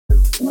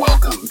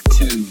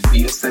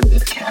the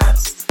Ascended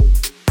Cast.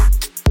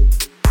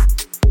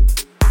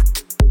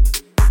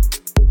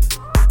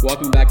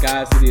 Welcome back,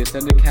 guys, to the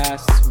Ascended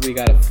Cast. We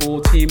got a full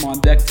team on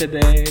deck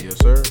today. Yes,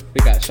 sir. We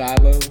got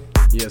Shiloh.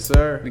 Yes,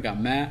 sir. We got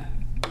Matt.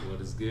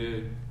 What is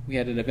good? We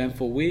had an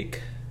eventful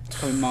week.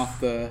 Coming off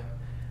the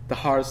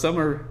hard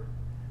summer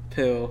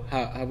pill.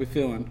 How we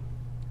feeling?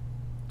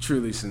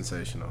 Truly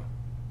sensational.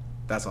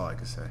 That's all I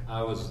can say.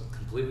 I was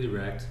completely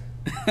wrecked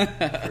for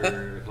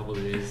a couple of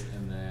days,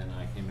 and then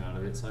I came out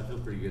of it, so I feel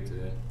pretty good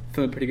today.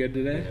 Feeling pretty good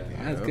today?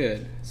 Yeah. That's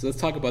good. So let's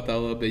talk about that a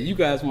little bit. You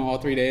guys went all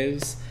 3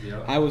 days.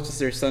 Yep. I was just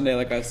there Sunday,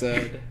 like I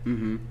said.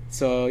 Mm-hmm.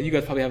 So you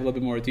guys probably have a little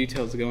bit more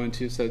details to go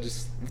into. So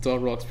just what's the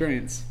overall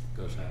experience?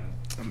 Go Shannon.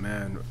 Oh,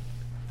 man,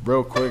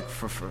 real quick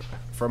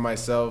for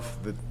myself,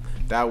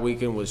 that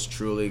weekend was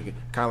truly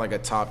kind of like a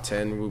top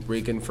 10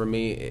 weekend for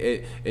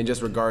me. In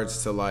just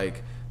regards to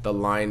like the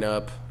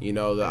lineup, you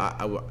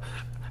know,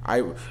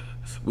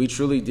 we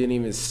truly didn't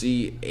even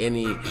see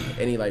any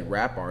like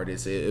rap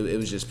artists. It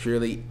was just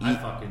purely I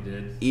fucking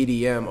did.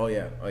 EDM. Oh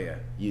yeah,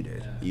 you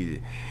did. Yeah.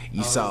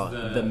 You saw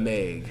the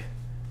Meg.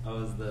 I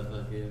was the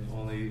fucking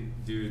only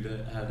dude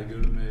that had to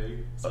go to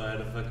Meg, so I had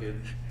to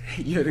fucking.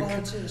 You had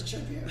volunteers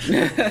tribute.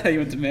 You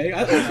went to Meg?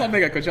 I saw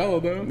Meg at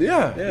Coachella, though.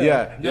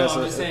 Yeah. No, so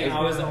I'm just saying I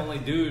was the only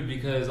dude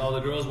because all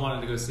the girls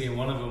wanted to go see, and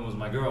one of them was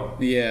my girl.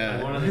 Yeah.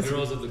 Like, one of the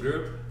girls of the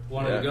group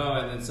wanted to go,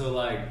 and then so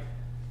like,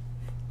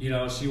 you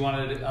know, she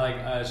wanted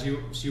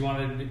she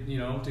wanted, you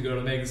know, to go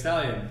to Meg Thee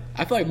Stallion.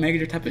 I feel like Meg's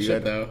your type of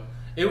shit, though.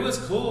 It was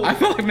cool. I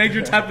feel like Meg's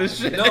your type of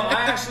shit. No,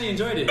 I actually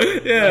enjoyed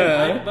it.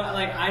 Yeah. But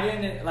I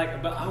didn't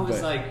like. But I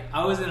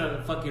was in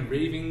a fucking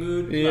raving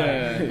mood.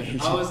 Yeah.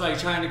 Like, I was like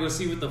trying to go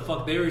see what the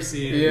fuck they were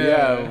seeing.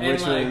 Yeah, And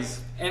which like,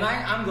 was. and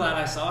I'm glad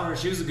I saw her.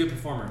 She was a good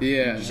performer.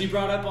 Yeah. She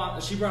brought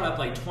up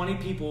like 20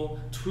 people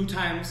 2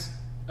 times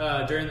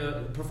during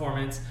the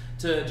performance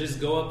to just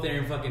go up there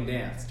and fucking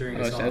dance during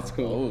the song. That's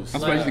cool. Oh, I'm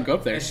surprised you didn't go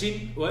up there. And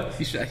she what?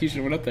 You should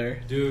have went up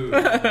there. Dude,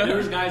 there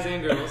was guys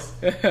and girls,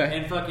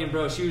 and fucking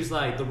bro, she was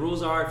like, the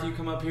rules are if you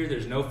come up here,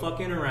 there's no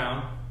fucking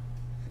around.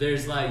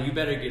 There's like, you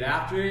better get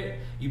after it.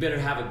 You better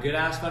have a good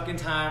ass fucking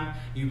time.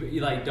 You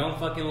like, don't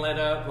fucking let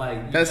up.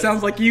 Like That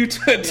sounds like you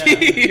to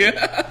T.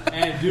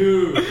 And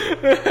dude,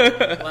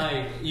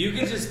 like you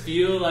can just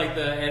feel like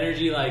the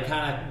energy like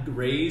kind of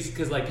raise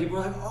because like people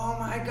were like, oh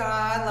my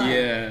god, like,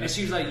 Yeah. And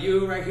she was like,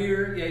 you right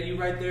here, yeah, you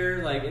right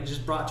there. Like it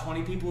just brought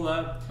 20 people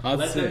up, That's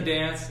let sick. them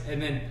dance,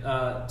 and then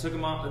took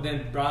them off, and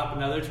then brought up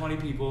another 20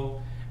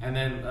 people, and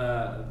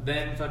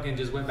then fucking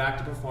just went back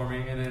to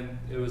performing, and then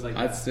it was like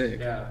That's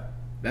sick. Yeah.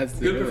 That's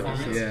Good the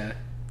performance. Yeah.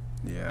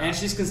 Yeah. And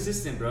she's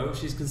consistent, bro.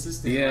 She's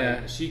consistent. Yeah.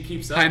 Like, she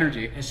keeps up. High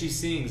energy. And she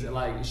sings.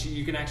 Like,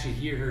 you can actually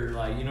hear her,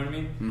 like, you know what I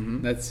mean?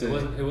 Mm-hmm. That's It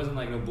it. wasn't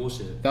like no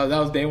bullshit. That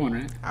was day one,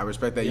 right? I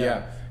respect that.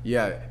 Yeah.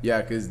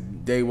 Yeah. Because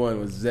day one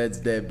was Zed's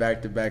Dead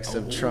back-to-back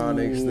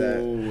Subtronics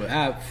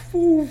that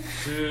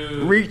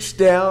Dude. reached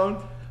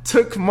down,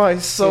 took my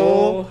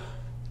soul.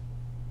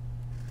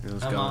 It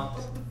was I'm gone.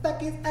 on. I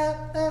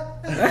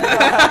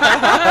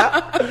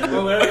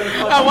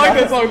like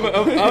that song, but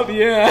up,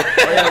 yeah.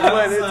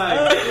 I was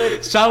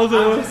like,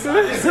 Shiloh's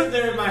I'm just sitting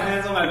there with my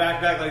hands on my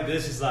backpack like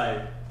this, just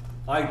like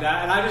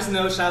that, and I just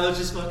know Shiloh's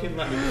just fucking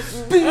like,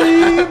 just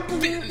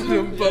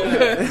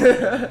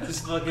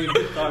fucking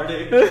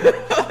cathartic,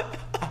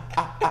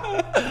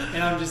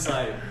 and I'm just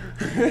like,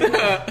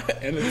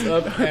 and it's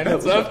up, and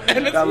it's up,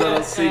 and it's That up.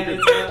 little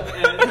secret.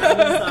 and I'm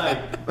just like.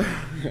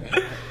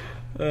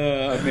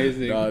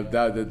 Amazing.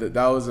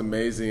 That was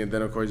amazing, and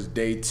then of course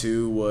day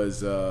 2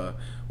 was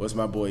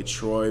my boy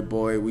Troy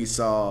Boy. We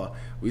saw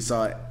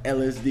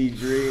LSD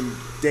Dream.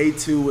 Day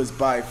 2 was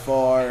by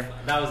far.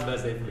 That was the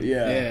best day for me.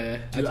 Yeah,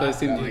 that's what it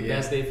seemed like.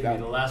 Best day for That-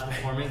 me. The last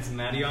performance,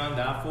 Madion,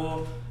 that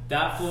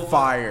fool,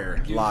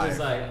 Fire He live. was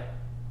like,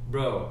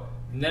 bro,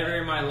 never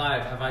in my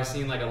life have I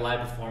seen like a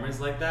live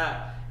performance like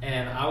that.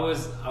 And I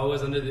was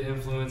under the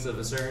influence of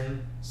a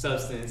certain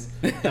substance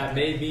that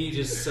made me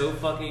just so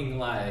fucking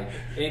like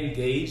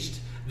engaged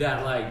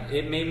that like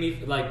it made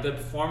me like the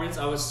performance.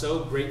 I was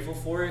so grateful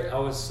for it. I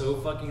was so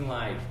fucking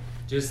like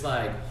just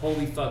like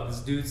holy fuck,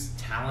 this dude's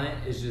talent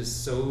is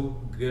just so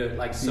good,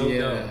 like so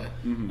dope.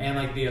 Mm-hmm. And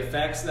like the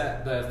effects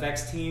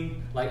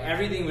team, like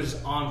everything was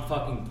just on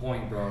fucking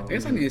point, bro. I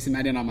guess I need to see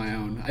Maddie on my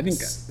own. I think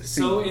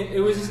So it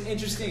was just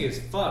interesting as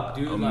fuck,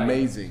 dude.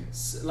 Amazing.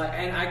 Like,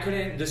 and I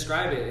couldn't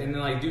describe it. And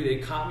then, like, dude,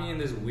 it caught me in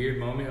this weird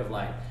moment of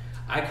like,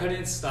 I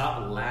couldn't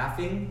stop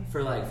laughing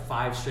for like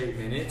 5 straight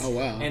minutes. Oh,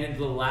 wow. And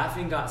the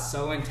laughing got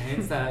so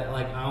intense that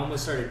like I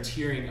almost started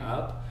tearing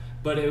up.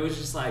 But it was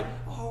just like,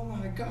 oh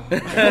my god, I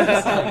was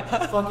just like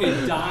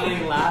fucking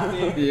dying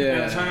laughing. Yeah.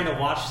 And I'm trying to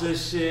watch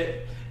this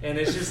shit. And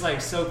it's just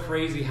like so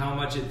crazy how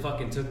much it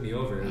fucking took me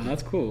over. Oh,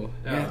 that's cool.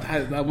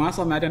 Yeah. Yeah, when I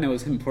saw Maddie, it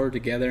was him poured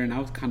together, and I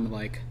was kind of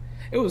like,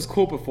 it was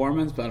cool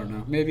performance, but I don't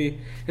know. Maybe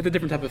it's a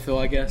different type of feel,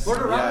 I guess.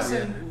 Porter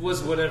Robinson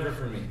was whatever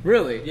for me.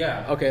 Really?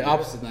 Yeah. Okay,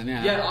 opposite then.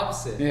 Yeah. Yeah,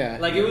 opposite. Yeah.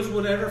 Like it was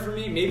whatever for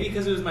me. Maybe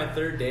because it was my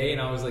third day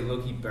and I was like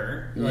low key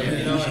burnt. Like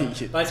you know,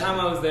 like, by the time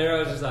I was there, I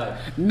was just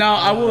like. No,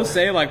 I will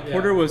say like Yeah.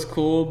 Porter was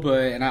cool,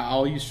 but and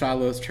I'll use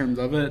Shiloh's terms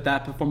of it.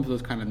 That performance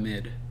was kind of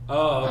mid.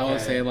 Oh, okay. I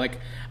would say like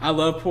I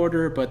love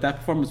Porter, but that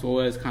performance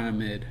was kind of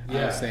mid. I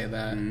Yeah. would say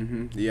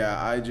that.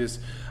 Yeah, I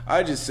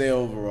just say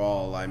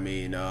overall, I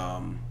mean,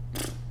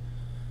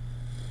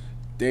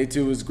 day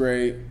 2 was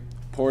great.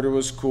 Porter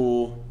was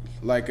cool.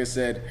 Like I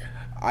said,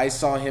 I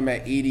saw him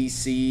at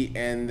EDC,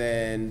 and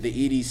then the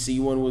EDC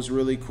one was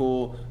really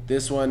cool.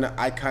 This one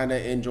I kind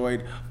of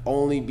enjoyed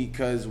only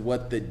because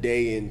what the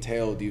day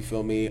entailed. You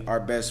feel me?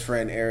 Our best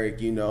friend Eric,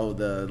 the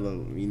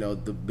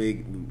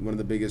one of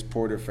the biggest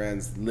Porter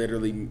fans,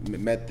 literally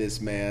met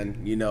this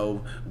man.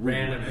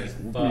 Random as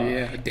fuck.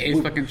 Yeah, Dave's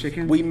fucking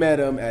chicken. We met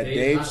him at Dave's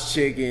Dave's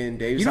Chicken.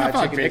 Dave's You know Hot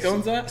how Chicken. Drake is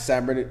owns that?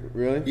 San Bernardino,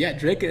 really? Yeah,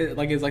 Drake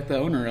is like the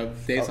owner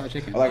of Dave's Hot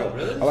Chicken. Like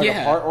really? like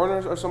Yeah. a part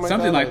owner or something.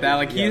 Something like that.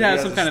 Like he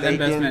has some kind of stake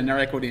in- investment or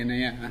equity in it.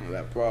 Yeah.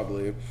 Yeah,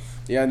 probably.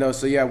 Yeah, no.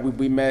 So yeah,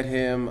 we met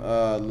him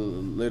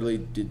literally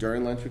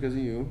during lunch because of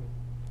you.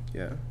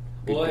 Yeah.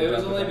 Well, it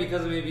was only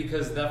because of me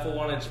because that fool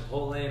wanted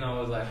Chipotle, and I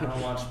was like, I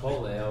don't want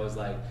Chipotle. I was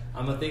like,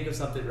 I'm gonna think of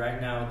something right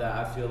now that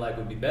I feel like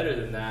would be better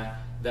than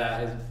that.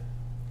 That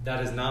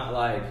is not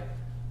like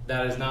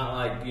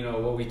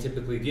what we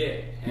typically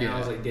get. And Yeah. I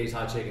was like, Dave's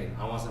Hot Chicken.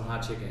 I want some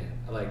hot chicken.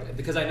 Like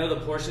because I know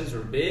the portions were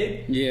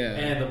big. Yeah.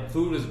 And the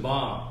food was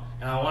bomb,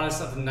 and I wanted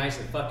something nice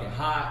and fucking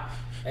hot.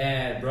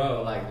 And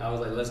bro, like I was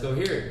like, let's go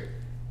here.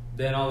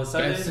 Then all of a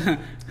sudden.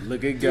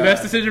 Look at God.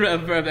 Best decision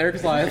of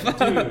Eric's life.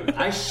 Dude,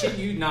 I shit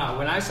you not.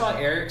 When I saw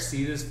Eric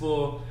see this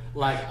fool,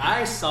 like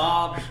I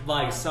saw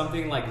like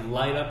something like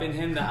light up in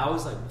him that I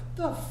was like, what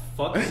the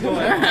fuck is going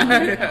on?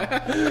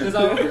 Because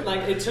I was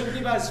like, it took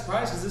me by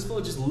surprise because this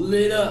fool just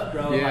lit up,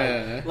 bro.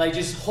 Yeah. Like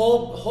just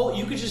whole,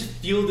 you could just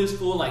feel this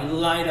fool like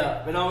light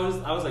up, and I was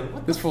like,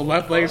 what? This full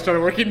left leg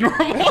started working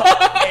normal.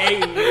 Hey,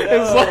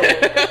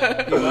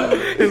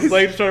 His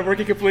legs started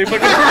working completely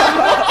fucking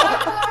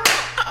normal.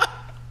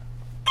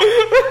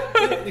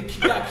 He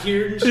got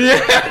cured and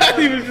shit. Yeah,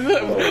 he was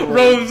just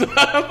rose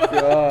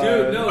up.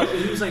 Dude, no,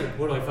 he was like,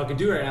 what do I fucking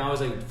do right now? I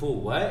was like,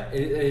 fool, what?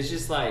 It's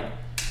just like,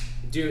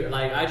 dude,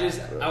 like, I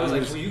was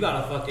like, well, you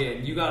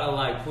gotta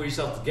like pull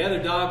yourself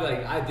together, dog.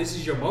 Like, this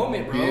is your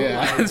moment, bro. Yeah,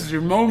 Like, this is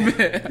your moment.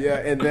 Yeah,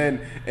 and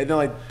then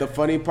like the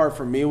funny part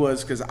for me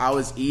was because I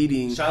was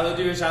eating. Shiloh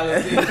do.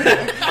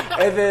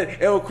 And then,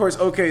 and of course,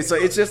 okay, so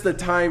it's just the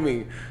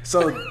timing.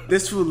 So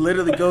this fool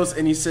literally goes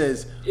and he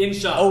says, In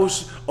shot.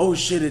 oh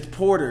shit, it's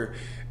Porter.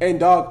 And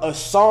dog, a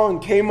song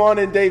came on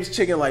in Dave's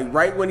Chicken, like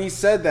right when he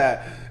said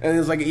that. And it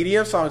was like an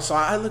EDM song. So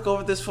I look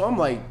over at this fool, I'm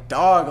like,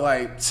 dog,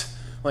 like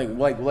what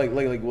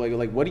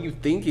are you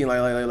thinking?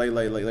 Like,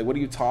 what are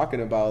you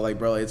talking about? Like,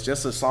 bro, it's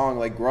just a song.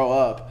 Like, grow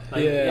up.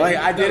 Like, Yeah. Like,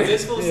 I did it.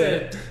 This fool Yeah.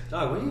 said,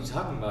 dog, what are you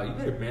talking about? You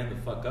better man the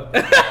fuck up.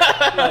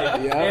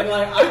 And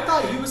like, I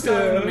thought he was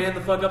telling him to man the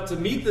fuck up to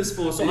meet this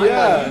fool, so I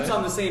thought he was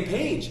on the same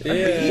page. But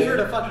he heard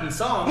a fucking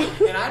song,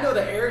 and I know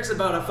that Eric's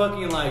about to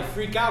fucking like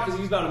freak out because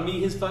he's about to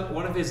meet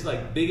one of his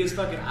like biggest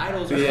fucking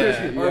idols, or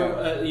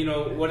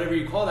whatever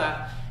you call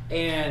that.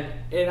 And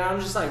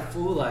I'm just like,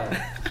 fool,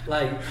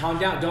 like calm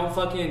down.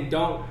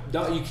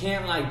 Don't you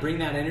can't like bring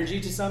that energy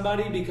to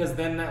somebody because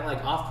then that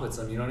like off puts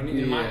them. You know what I mean?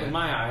 In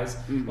my eyes,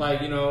 like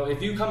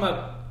if you come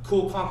up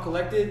cool, calm,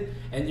 collected,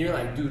 and you're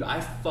like, dude,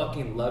 I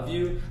fucking love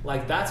you.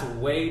 Like that's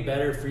way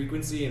better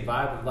frequency and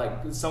vibe of like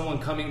someone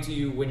coming to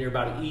you when you're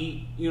about to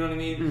eat. You know what I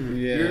mean?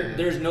 Yeah.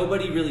 There's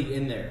nobody really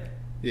in there.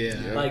 Yeah.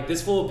 Like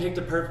this fool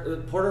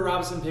Porter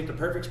Robinson picked a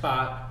perfect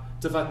spot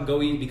to fucking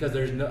go eat because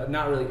there's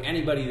not really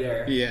anybody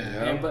there. Yeah.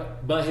 And,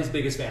 but his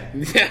biggest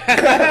fan.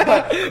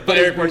 But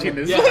Eric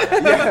Martinez.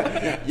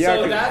 Yeah,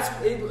 So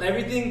that's it,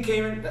 everything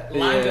came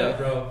lined up,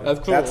 bro. That's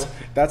cool.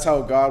 That's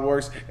how God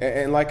works.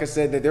 And like I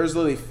said, that there's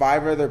literally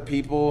 5 other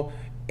people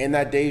in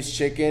that Dave's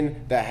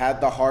Chicken that had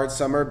the Hard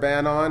Summer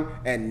band on,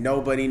 and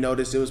nobody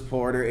noticed it was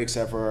Porter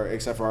except for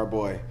our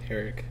boy.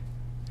 Eric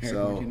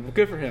So- Martinez. Well,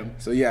 good for him.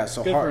 So yeah,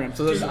 so Good hard. for him.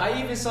 So Dude, there's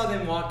I even saw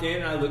them walk in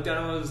and I looked at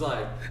him and I was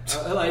like,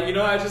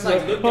 I just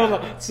like looked hold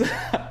at on. So,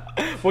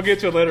 we'll get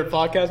to a later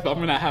podcast, but I'm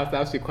gonna have to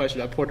ask you a question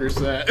about Porter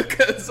set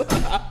because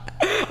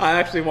I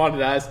actually wanted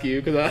to ask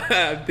you because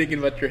I'm thinking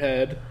about your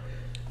head.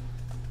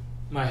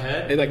 my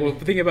head And, like,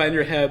 thinking about in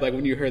your head, like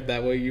when you heard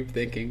that, what you were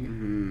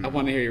thinking. I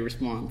want to hear your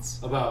response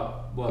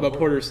about what? about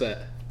Porter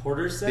set.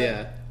 Porter's set?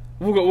 Yeah,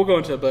 we'll go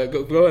into it, but go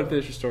ahead and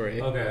finish your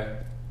story. Okay.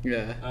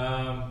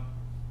 Yeah.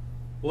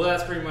 Well,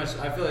 that's pretty much.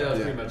 I feel like that was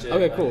pretty much it.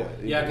 Okay, Like, cool.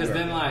 Yeah, because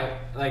then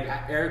like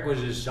Eric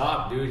was just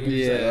shocked, dude. He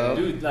was Yeah. like,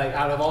 dude, like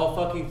out of all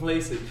fucking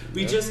places,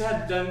 we just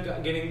had done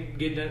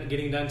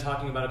getting done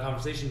talking about a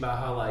conversation about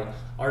how like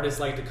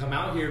artists like to come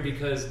out here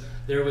because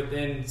they're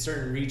within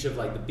certain reach of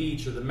like the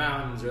beach or the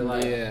mountains or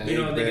like Yeah. they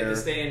get Bear. to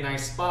stay in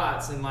nice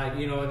spots and like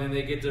and then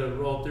they get to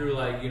roll through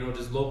like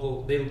just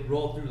local. They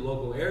roll through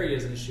local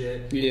areas and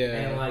shit. Yeah.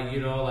 And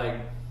like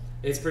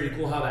it's pretty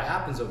cool how that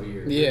happens over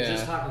here. We Yeah. were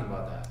just talking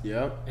about that.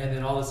 Yep. And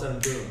then all of a sudden,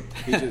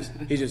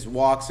 boom. He just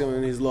walks in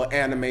with his little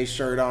anime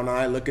shirt on, and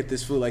I look at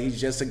this fool like he's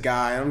just a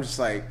guy. I'm just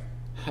like,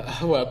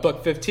 What,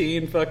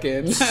 $1.15,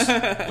 fucking.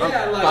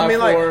 Yeah, like I mean,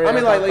 like,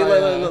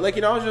 $5.4, like,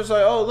 you know, I was just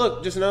like, oh,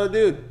 look, just another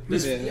dude.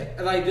 this,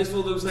 Yeah. like this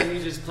fool looks like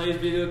he just plays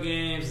video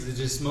games. He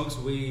just smokes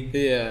weed.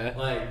 Yeah.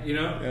 Like, you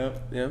know.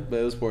 Yep, yeah, but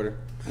it was Porter.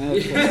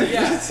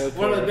 Yeah,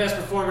 one of the best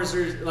performers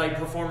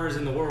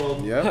in the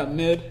world. Yep,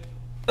 Mid.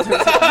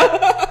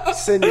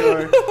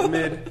 Senor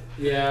mid.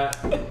 Yeah,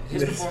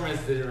 his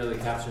performance didn't really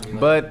capture me.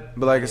 But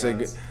like I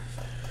said,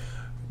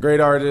 great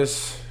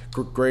artist,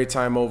 great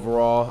time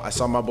overall. I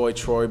saw my boy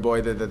Troy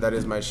Boy. That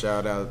is my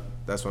shout out.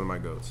 That's one of my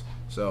goats.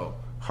 So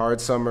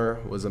Hard Summer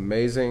was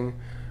amazing.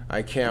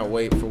 I can't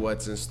wait for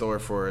what's in store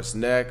for us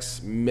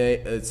next.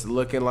 It's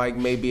looking like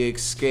maybe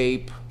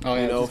Escape. Oh,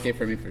 yeah, you know, Escape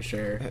for me for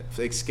sure.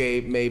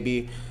 Escape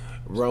maybe.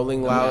 Rolling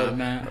I'm Loud,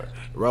 not.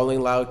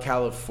 Rolling Loud,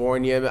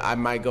 California. I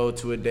might go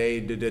to a day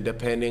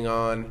depending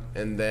on,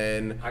 and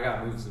then I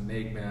got moves to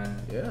make, man.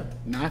 yeah.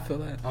 No, I feel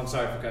that. I'm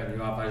sorry for cutting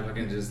you off. I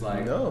fucking just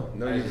like No,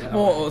 you-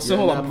 Well, so You're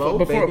hold in on. that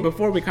mode, baby.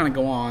 Before we kind of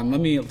go on,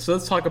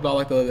 let's talk about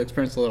like the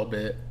experience a little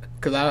bit,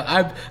 because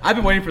I've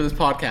been waiting for this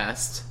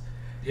podcast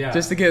yeah.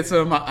 just to get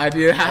some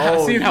idea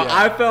seeing how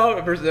yeah. I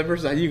felt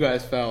versus how you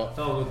guys felt.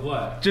 felt with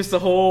what? Just the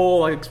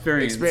whole like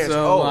experience. Experience.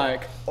 So Oh.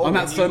 like Oh, on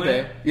when that you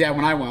Sunday, went? yeah,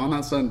 when I went on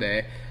that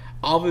Sunday,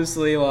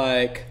 obviously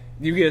like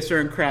you get a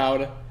certain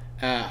crowd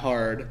at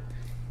Hard.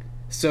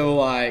 So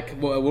like,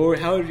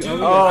 how did you? Dude,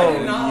 Oh, I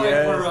did not yes.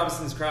 like Porter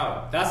Robinson's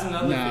crowd. That's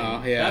another No,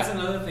 thing. yeah. That's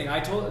another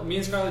thing. Me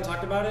and Scarlett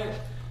talked about it.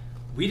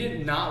 We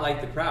did not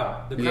like the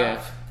crowd. The crowd,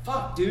 Yeah.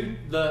 fuck, dude.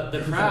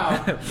 The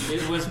crowd,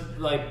 it was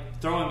like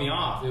throwing me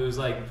off. It was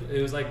like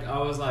I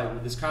was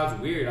like, this crowd's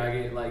weird.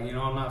 I get like, you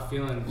know, I'm not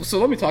feeling. So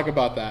let me talk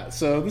about that.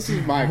 So this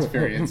is my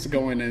experience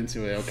going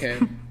into it, okay?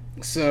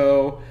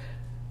 So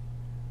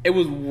it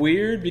was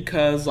weird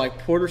because like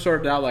Porter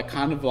started out like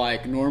kind of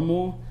like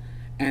normal,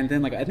 and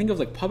then like I think it was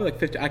like probably like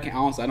 50. I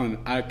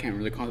can't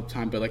really call the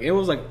time, but like it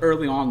was like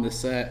early on in the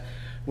set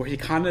where he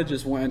kind of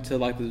just went into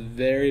like this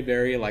very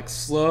very like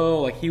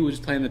slow, like he was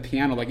just playing the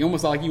piano, like you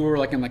almost thought like you were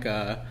like in like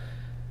a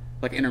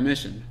like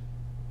intermission.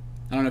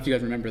 I don't know if you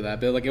guys remember that,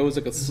 but like it was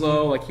like a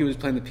slow, like he was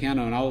playing the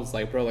piano, and I was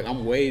like, bro, like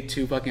I'm way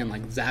too fucking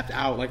like zapped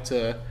out, like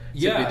to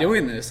Yeah. be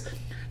doing this.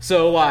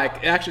 So like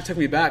it actually took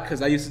me back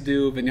because I used to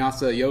do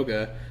vinyasa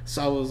yoga,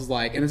 so I was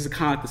like, and this is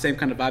kind of like the same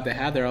kind of vibe they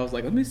had there. I was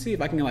like, let me see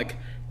if I can like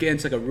get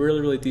into like a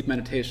really really deep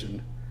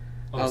meditation.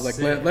 Oh, I was like,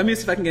 sick. let me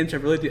see if I can get into a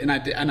really deep, and I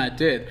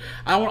did.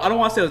 I don't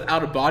want to say it was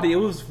out of body. It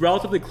was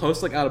relatively close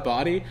to like out of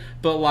body,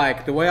 but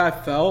like the way I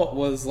felt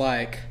was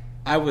like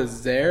I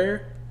was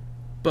there,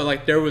 but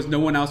like there was no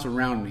one else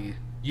around me.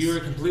 You were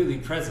completely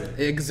present.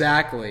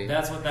 Exactly.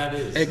 That's what that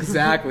is.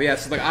 Exactly. Yeah.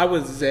 So like I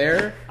was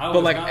there, I was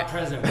but like not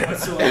present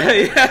whatsoever.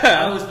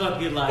 Yeah. I was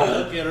fucking like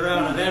looking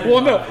around at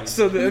everybody. well, no.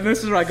 So and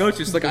this is where I go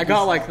to. So like I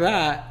got like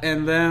that,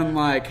 and then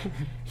like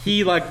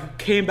he like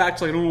came back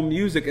to like normal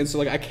music, and so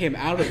like I came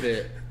out of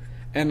it,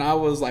 and I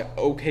was like,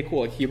 okay, cool.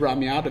 Like he brought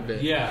me out of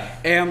it. Yeah.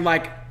 And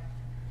like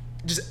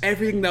just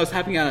everything that was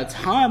happening at a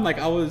time, like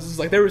I was just,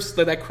 like there was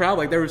like that crowd,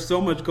 like there was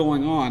so much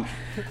going on.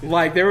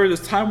 Like there was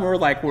this time where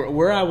like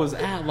where I was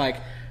at, like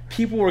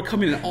people were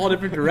coming in all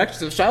different directions.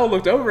 So Shiloh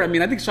looked over at me,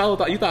 and I think Shiloh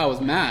thought I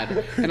was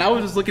mad, and I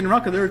was just looking around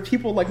because there were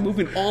people like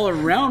moving all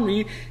around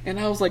me, and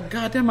I was like,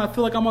 God damn, I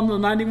feel like I'm on the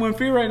 91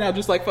 free right now,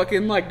 just like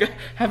fucking like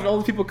having all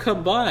the people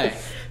come by.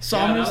 So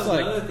Yeah, I'm that just was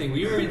like, another thing.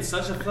 We were in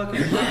such a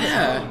fucking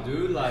Yeah. zone,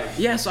 dude. Like,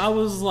 yeah, so I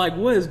was like,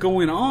 what is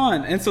going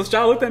on? And so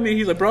Shiloh looked at me,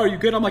 he's like, bro, are you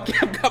good? I'm like, yeah,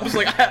 I'm good. I was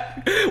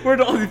like, where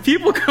did all these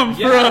people come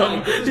Yeah, from?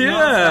 like, this is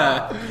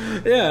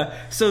Yeah.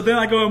 So then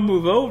I go and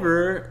move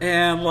over,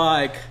 and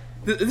like,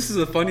 this is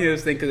the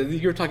funniest thing, because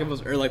you were talking about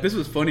this earlier, like, this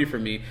was funny for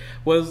me,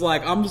 was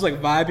like, I'm just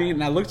like vibing,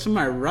 and I look to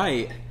my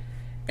right,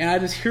 and I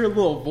just hear a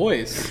little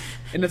voice,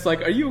 and it's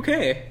like, are you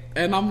okay?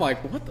 And I'm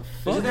like, what the is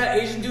fuck? it that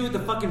Asian dude with the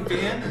fucking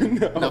fan?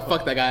 No,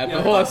 fuck that guy. Yeah,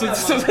 But hold on, fuck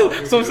so that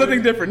motherfucker, something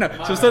dude. different. No,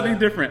 My so something bad.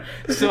 different.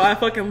 So I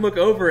fucking look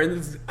over,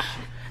 and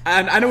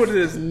I know what it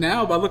is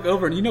now, but I look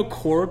over, and you know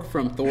Korg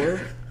from Thor,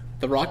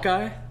 the rock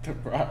guy? The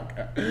Rock.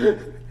 The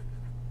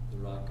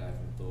rock guy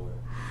from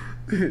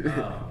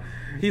Thor.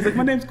 He's like,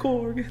 my name's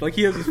Korg. Like,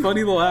 he has this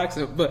funny little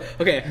accent. But,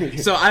 okay,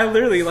 so I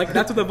literally, like,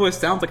 that's what the voice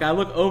sounds like. I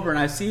look over, and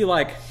I see,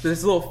 like,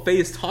 this little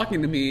face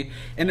talking to me,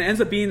 and it ends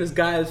up being this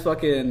guy's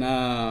fucking,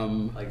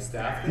 Like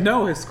staff?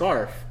 no, his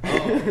scarf.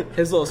 Oh.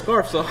 His little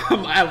scarf. So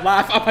I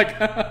laugh. I'm like,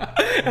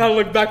 and I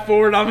look back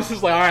forward, and I'm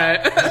just like, all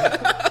right.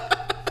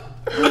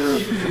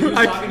 He was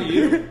talking to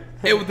you?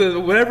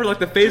 Whatever, like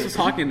the face was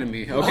talking to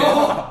me. Okay.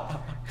 Oh.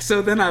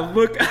 So then I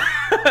look.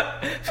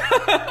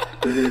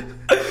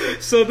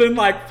 So then,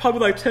 like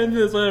probably like 10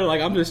 minutes later,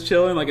 like I'm just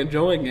chilling, like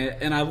enjoying it,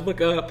 and I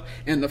look up,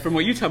 and from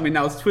what you tell me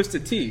now, it's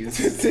Twisted Tees.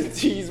 Twisted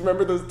tees.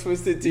 Remember those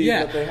twisted tees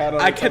Yeah, that they had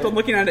on I the kept on top?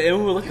 looking at it. It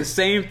was like the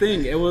same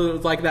thing. It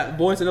was like that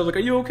voice, and I was like,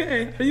 "Are you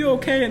okay? Are you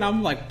okay?" And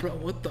I'm like, "Bro,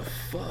 what the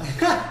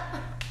fuck?"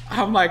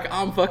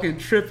 I'm fucking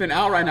tripping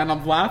out right now, and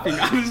I'm laughing.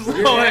 I'm just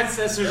Your like,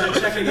 ancestors are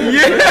checking in.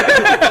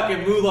 Yeah.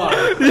 Fucking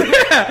moolah.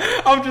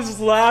 yeah, I'm just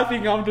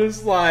laughing. I'm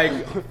just like,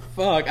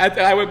 fuck.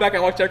 I went back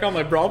and watched check. I'm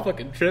like, bro, I'm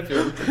fucking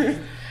tripping.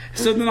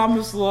 So then I'm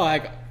just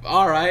like,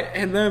 all right.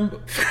 And then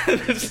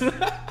this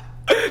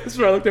is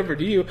where I looked over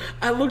to you.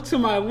 I looked to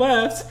my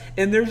left,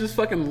 and there's this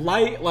fucking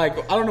light. Like,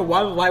 I don't know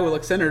why the light was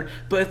like centered,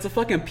 but it's a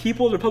fucking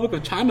People's Republic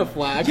of China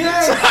flag.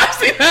 Yes! So I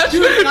see that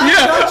Dude, shit.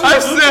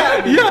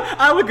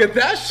 I look at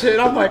that shit.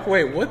 I'm like,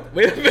 wait, what?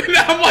 Wait a minute.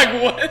 I'm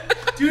like, what?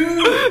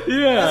 Dude,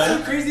 Yeah. That's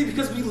so crazy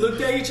because we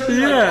looked at each other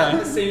like, Yeah. at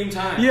the same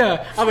time.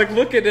 Yeah. I'm like,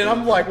 look at it.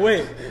 I'm like,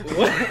 wait,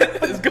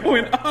 what is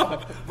going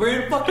on?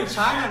 We're in fucking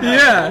China now.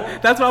 Yeah,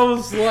 that's why I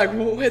was like,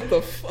 what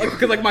the fuck?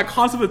 Because like my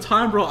concept of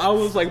time, bro, I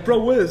was like, bro,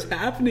 what is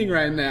happening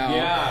right now?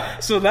 Yeah.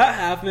 So that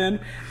happened,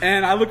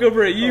 and I look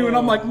over at you, and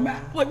I'm like,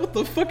 Matt, like, what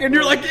the fuck? And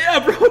you're like, yeah,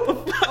 bro,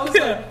 what the fuck? I was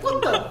like,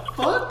 what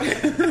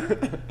the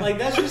fuck? Like,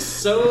 that's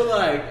just so,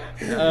 like,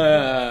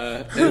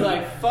 you're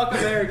like, fuck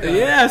America.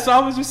 Yeah, so I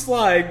was just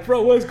like,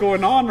 bro, what is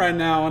going on right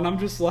now? And I'm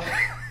just like...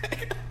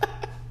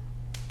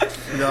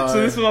 No,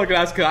 So this is what I was gonna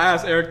ask. I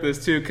asked Eric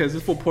this too, because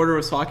this fool Porter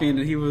was talking, and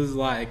he was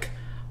like,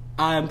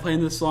 I'm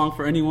playing this song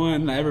for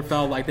anyone that ever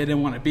felt like they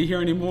didn't want to be here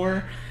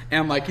anymore.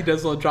 And like he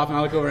does a little drop, and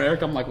I look over at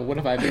Eric. I'm like, well, what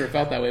if I've never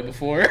felt that way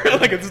before?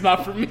 Like it's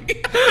not for me.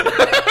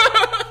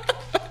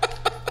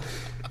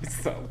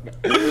 So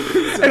bad.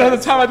 And at the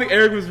time, I think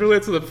Eric was really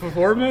into the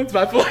performance,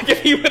 but I feel like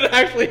if he would have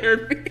actually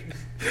heard me,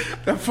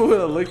 that fool would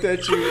have looked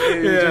at you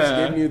and just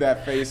given you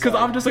that face. because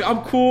I'm just like,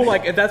 I'm cool.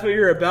 Like if that's what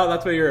you're about,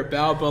 that's what you're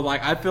about. But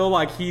like I feel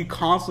like he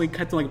constantly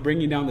kept like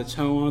bringing down the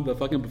tone of the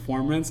fucking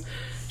performance.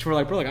 To where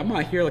like, bro, like I'm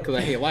not here like because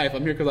I hate life.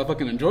 I'm here because I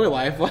fucking enjoy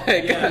life.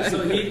 Like, Yeah,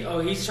 so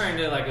he's trying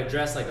to, like,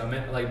 address, like,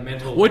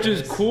 mental which is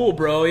awareness. cool,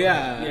 bro.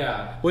 Yeah.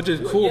 Yeah. Which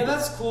is cool. Yeah,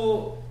 that's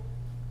cool.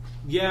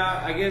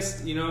 Yeah, I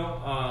guess,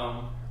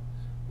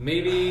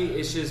 maybe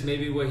it's just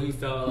maybe what he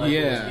felt like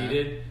Yeah. was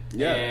needed.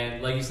 Yeah.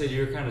 And like you said,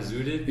 you were kind of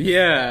zooted.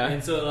 Yeah.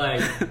 And so,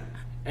 like,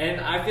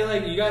 and I feel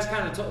like you guys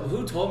kind of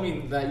who told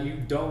me that you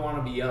don't want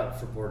to be up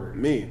for Porter?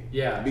 Me.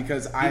 Yeah.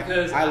 Because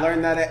I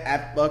learned that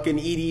at fucking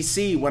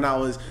EDC when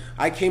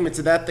I came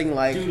into that thing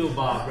like Doodle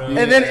Bob, bro.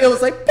 and then it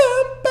was like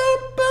bum bum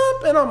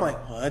bum and I'm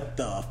like, what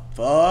the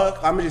fuck?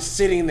 I'm just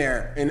sitting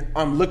there and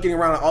I'm looking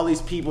around at all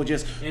these people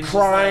just And just,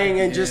 crying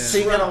like, and just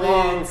yeah. singing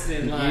along.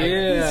 And like,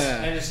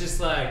 Yeah. and it's just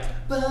like,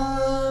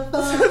 bah, bah,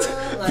 like, it's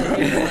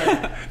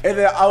like And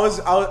then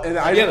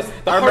I Yeah, the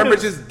remember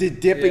hardest- just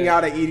dipping Yeah.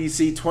 out at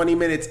EDC 20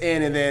 minutes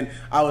in, and then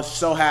I was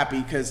so happy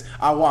because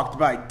I walked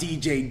by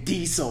DJ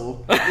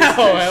Diesel, Oh,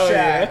 hell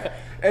yeah.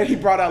 and he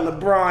brought out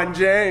LeBron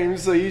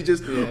James, so he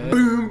just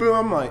boom boom.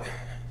 I'm like,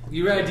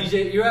 you were at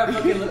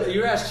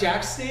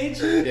Shaq's stage.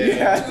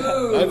 yeah.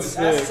 Dude, That's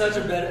that's sick. such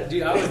a better.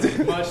 Dude, I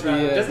would much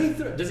rather.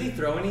 Yeah. Does he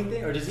throw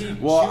anything or does he?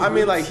 Well, shoot I mean,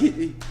 hoops? like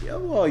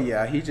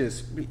he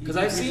just Because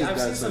he I've just seen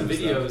does some stuff.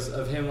 videos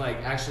of him like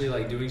actually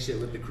like doing shit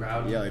with the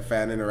crowd. Yeah, like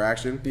fan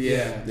interaction.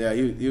 Yeah. Yeah,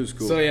 he was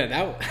cool. So yeah,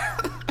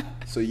 that.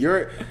 So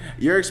your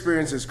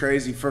experience is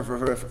crazy.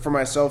 For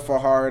myself, for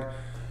hard,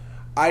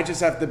 I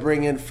just have to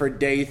bring in for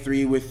day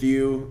 3 with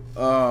you.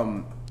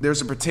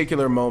 There's a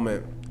particular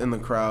moment in the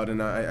crowd,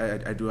 and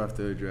I do have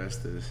to address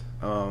this.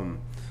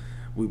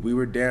 We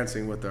were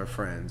dancing with our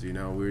friends. We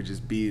were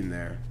just being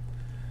there.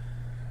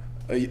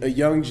 A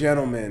young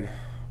gentleman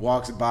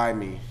walks by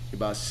me,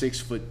 about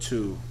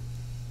 6'2",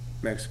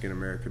 Mexican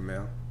American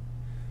male.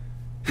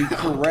 He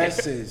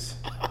caresses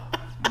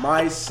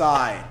my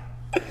side.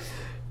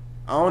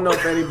 I don't know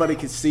if anybody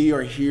can see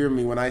or hear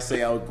me when I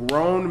say a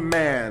grown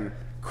man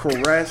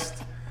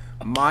caressed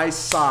my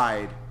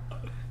side,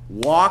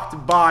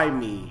 walked by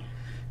me,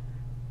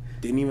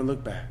 didn't even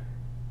look back.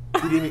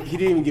 He didn't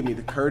even give me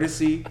the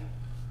courtesy.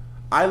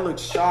 I looked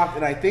shocked,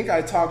 and I think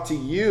I talked to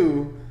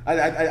you.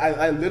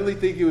 I literally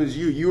think it was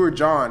you. You or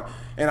John,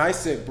 and I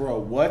said, "Bro,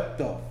 what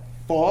the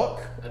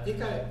fuck?" I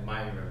think I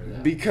might remember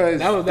that. Because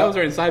That was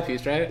during side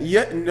piece, right?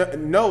 yeah,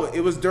 no, it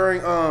was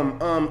during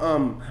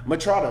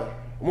Matrata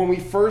when we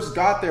first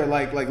got there.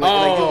 Like it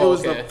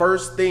was okay. the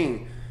first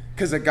thing,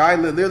 because a guy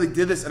literally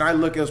did this, and I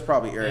look, it was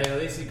probably Eric. Hey, at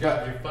least he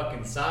grabbed your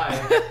fucking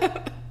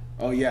side.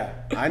 Oh yeah,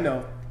 I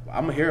know.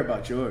 I'm gonna hear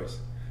about yours.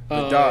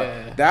 But Oh, dog,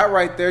 yeah. that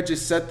right there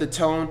just set the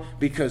tone.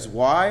 Because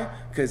why?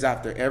 Because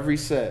after every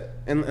set,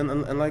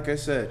 and like I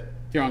said,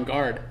 You're on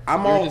guard.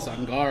 I'm You're all just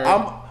on guard.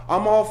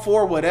 I'm all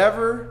for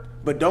whatever,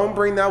 but don't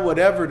bring that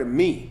whatever to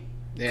me.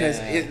 Because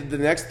Yeah. the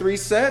next 3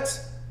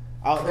 sets,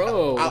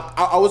 Bro.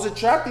 I was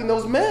attracting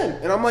those men,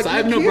 and I'm like,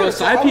 Side, look no, here. bro. So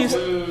Side I piece,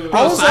 was- bro.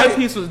 I was Side like-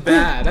 piece was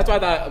bad. That's why I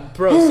thought,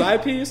 bro.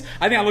 Side piece.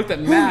 I think I looked at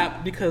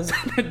Matt because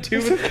the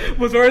dude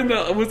was wearing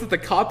the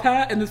cop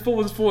hat, and this fool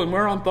was full and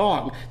wearing on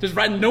thong. Just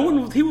right.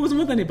 He wasn't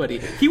with anybody.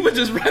 He was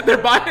just right there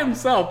by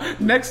himself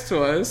next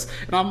to us,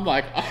 and I'm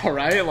like, all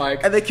right,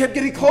 like. And they kept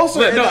getting closer.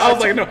 No,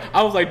 and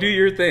I was like, do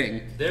your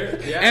thing.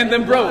 Yeah, And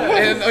then, bro,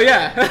 and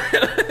yeah,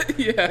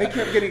 They yeah.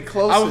 kept getting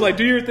closer. I was like,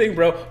 do your thing,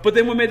 bro. But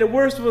then what made it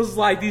worse was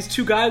like these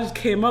 2 guys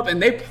just came up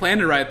and they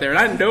planned it right there.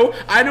 And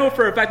I know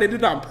for a fact they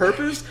did that on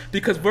purpose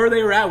because where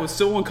they were at was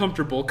so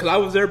uncomfortable because I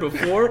was there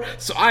before.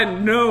 So I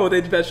know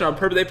they did that shot on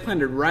purpose. They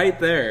planned it right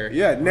there.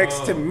 Yeah,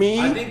 next to me.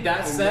 I think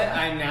that set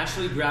I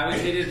naturally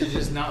gravitated to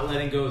just not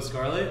letting go of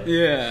Scarlett.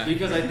 Yeah.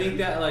 Because I think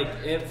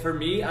that for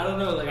me, I don't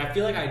know, I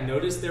feel like I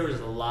noticed there was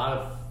a lot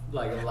of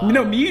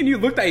me and you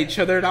looked at each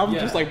other and I was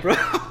just like, bro,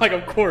 like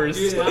of course.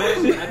 Dude, I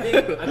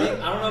think I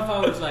don't know if I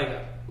was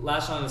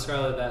lashed on to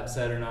Scarlett that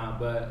set or not,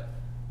 but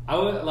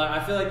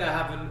I feel like that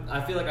happened.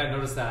 I feel like I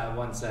noticed that at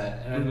one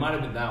set, and it might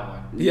have been that one.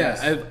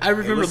 Yeah, I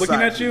remember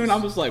looking at you, and I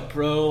was like,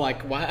 "Bro,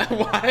 like, why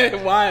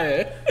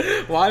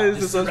is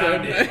this so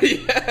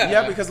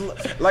yeah, because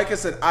like I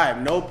said, I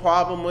have no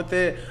problem with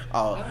it.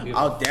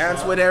 I'll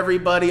dance with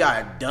everybody.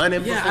 I've done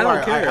it before. I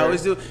don't care. I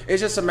always do.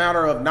 It's just a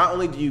matter of not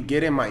only do you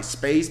get in my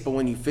space, but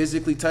when you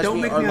physically touch don't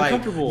me, make or me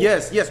uncomfortable.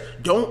 Yes.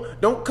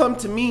 Don't come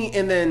to me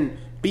and then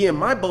be in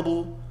my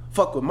bubble.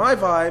 Fuck with my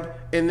vibe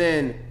and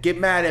then get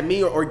mad at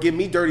me or give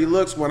me dirty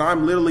looks when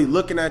I'm literally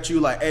looking at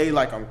you like, hey,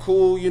 like I'm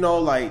cool, you know,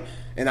 like,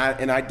 and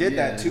I did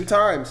that 2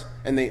 times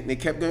and they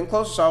kept getting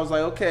closer. So I was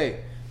like,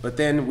 okay, but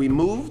then we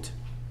moved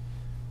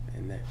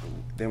and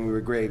then we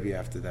were gravy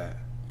after that.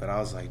 But I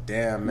was like,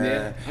 damn,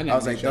 man. I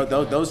was like,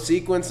 those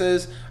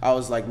sequences, I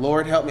was like,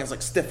 Lord help me. I was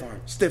like, stiff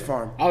arm.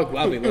 I was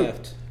glad we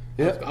left.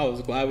 Yeah. I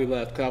was glad we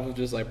left because I was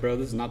just like, bro,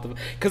 this is not the...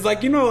 Because,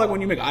 like, you know, like when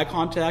you make eye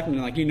contact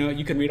and, like, you know,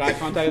 you can read eye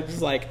contact, it's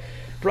just like...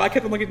 Bro, I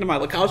kept on looking to I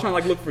was trying to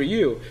like look for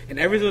you, and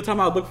every single time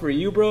I would look for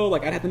you, bro,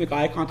 like I'd have to make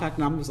eye contact,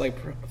 and I'm just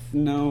like, bro,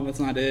 no, that's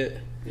not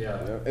it. Yeah.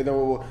 And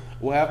then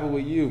what happened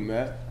with you,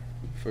 Matt,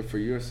 for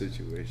your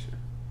situation?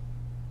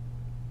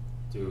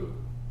 Dude,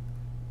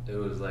 it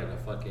was like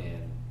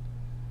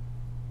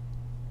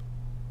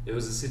it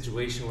was a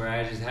situation where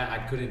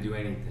I couldn't do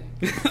anything.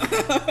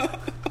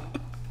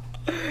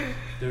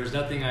 There was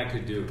nothing I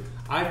could do.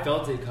 I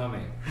felt it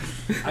coming.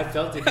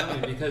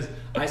 Because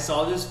I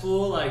saw this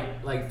fool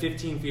like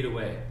 15 feet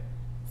away.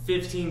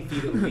 15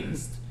 feet at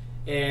least.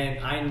 And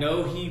I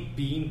know he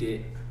beamed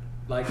it.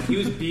 Like, he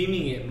was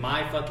beaming it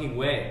my fucking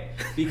way.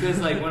 Because,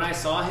 like, when I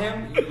saw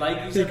him,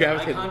 like you said,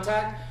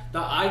 the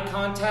eye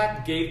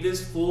contact gave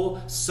this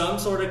fool some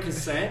sort of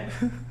consent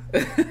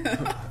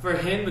for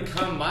him to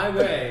come my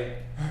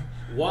way,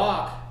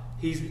 walk.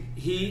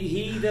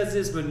 He does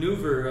this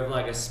maneuver of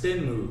like a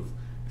spin move.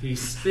 He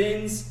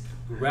spins,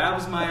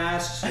 grabs my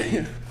ass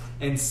cheek,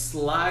 and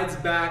slides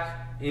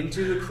back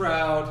into the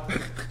crowd,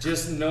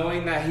 just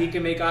knowing that he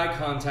can make eye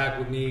contact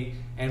with me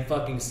and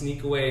fucking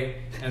sneak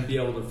away and be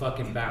able to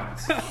fucking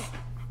bounce.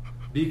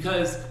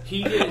 Because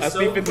he did it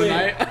so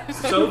quick,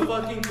 so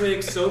fucking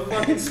quick, so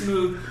fucking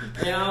smooth,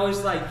 and I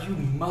was like, you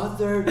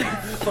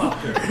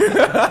motherfucker.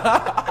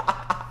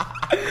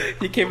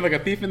 He came like a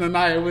thief in the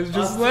night. It was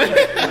just like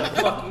a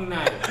fucking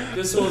night.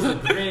 This was a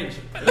Grinch.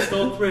 He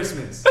stole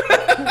Christmas. He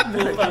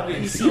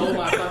fucking stole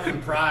my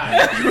fucking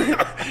pride.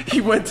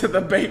 He went to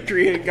the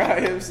bakery and got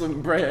him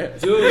some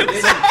bread. Dude,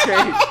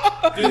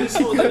 this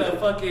fool did a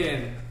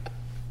fucking...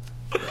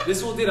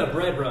 This fool did a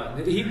bread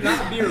run. He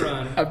not a beer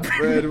run. A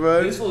bread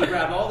run? This fool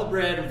grabbed all the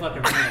bread and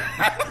fucking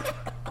ran.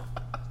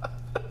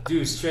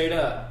 Dude, straight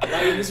up.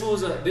 Like, this fool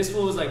was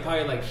like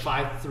probably like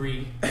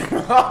 5'3".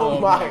 Oh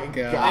my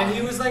god. And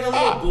he was like a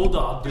little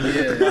bulldog,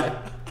 dude. Yeah. Like,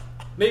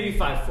 maybe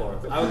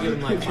 5'4". I would give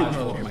him like 5'4".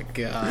 Oh my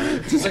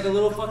god. Just like a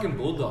little fucking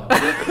bulldog.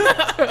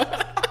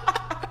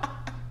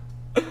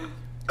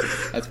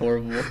 That's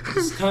horrible.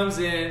 Just comes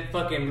in,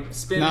 fucking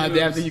spin moves. Not a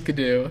damn thing you could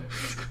do.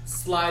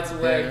 Slides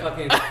away,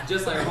 fucking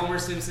just like Homer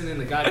Simpson in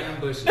the goddamn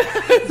bushes.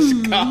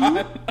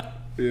 God.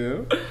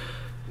 Yeah.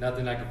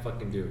 Nothing I could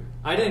fucking do.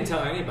 I didn't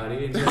tell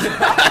anybody.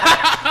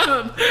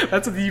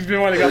 That's what you've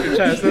been wanting to get off your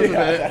chest, isn't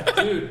it?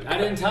 Dude, I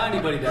didn't tell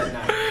anybody that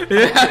night.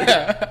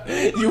 Yeah.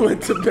 You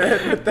went to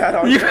bed with that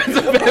on your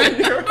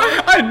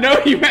I know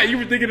you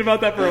were thinking about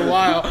that for a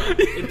while.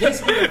 It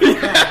pissed me the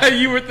fuck off.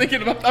 You were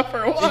thinking about that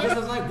for a while. Because I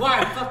was like,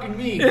 why fucking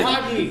me?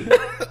 Why me?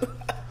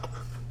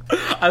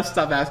 I've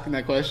stopped asking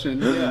that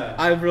question. Yeah.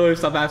 I really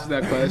stopped asking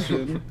that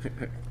question.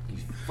 You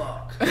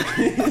fuck.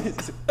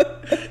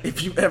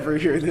 If you ever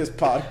hear this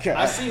podcast,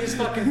 I see his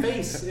fucking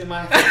face in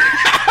my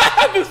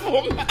This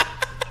woman.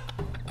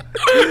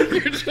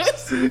 You're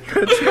just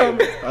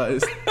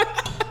traumatized.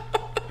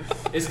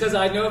 It's because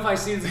I know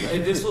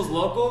if this was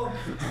local,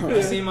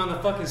 I see him on the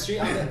fucking street,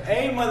 I'm like,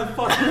 hey,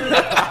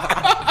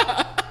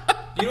 motherfucker.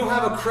 You don't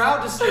have a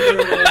crowd to sit there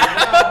right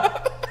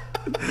now.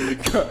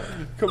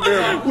 Come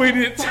here. We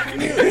didn't.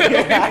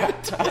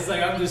 It's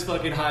like I'm just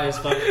fucking high as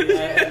fuck.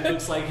 It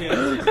looks like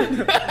him.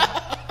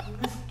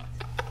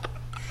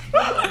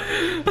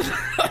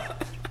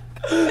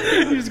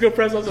 You just go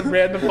press on some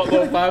random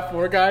little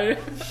 5'4" guy.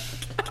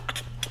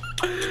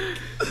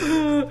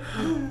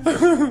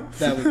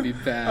 That would be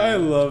bad. I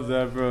love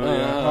that,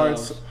 bro.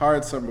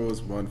 Hard Summer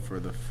was one for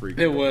the freak.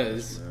 It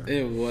was.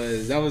 It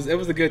was. It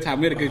was a good time.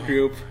 We had a good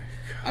group.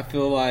 I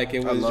feel like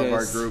it was. I love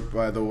just, our group,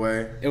 by the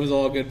way. It was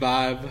all a good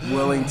vibe.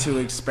 Willing to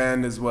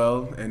expand as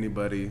well.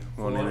 Anybody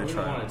wanting to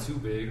try? We don't want it too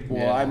big.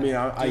 Well, I mean,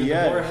 Dude,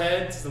 the more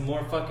heads, the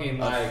more fucking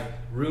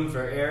like room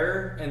for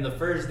error, and the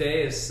first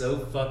day is so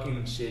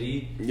fucking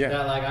shitty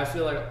that like I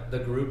feel like the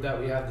group that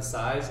we have, the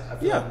size, I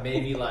feel like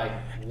maybe like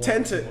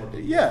 10 to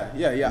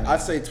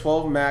I'd say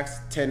 12 max,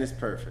 10 is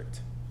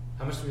perfect.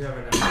 How much do we have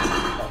right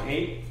now? Like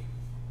 8?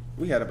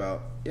 We had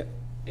about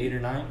 8 or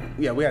 9?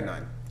 Yeah, we had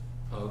 9.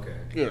 Oh, okay.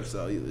 Yeah,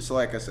 so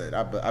like I said,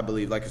 I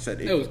believe, like I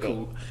said, it was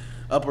cool.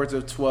 Upwards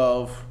of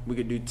 12, we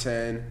could do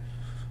 10,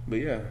 but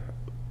yeah.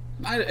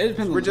 It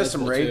depends. We're just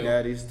some raid too.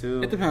 daddies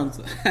too. It depends.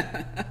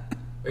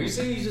 Are you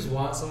saying you just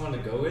want someone to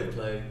go with?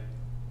 Like,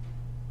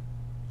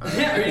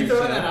 are you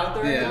throwing that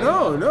out there? Yeah.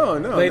 No.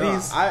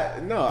 Ladies,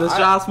 No. The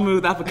Shaw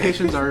Smooth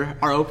applications are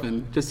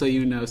open, just so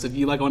you know. So if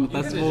you like going to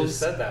You festivals, just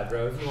said that,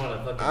 bro. If you want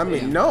to fucking. I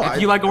mean, no. If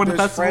you like going to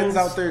there's festivals,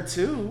 friends out there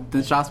too.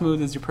 then Shaw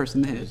Smooth is your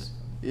person to hit.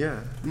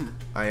 Yeah,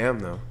 I am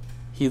though.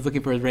 He's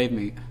looking for his rave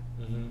mate.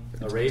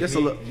 A raid Just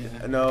meet? a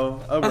little.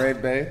 No, a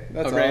raid bay.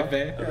 That's A all. rave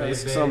bay? A raid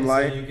Some band,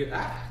 light. So you could,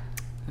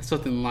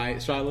 Something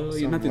light, Shiloh.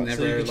 You're Something nothing light.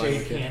 so you ever could trade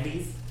like.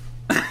 candies.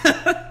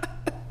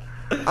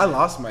 I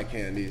lost my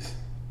candies.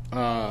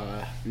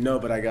 All No,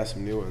 but I got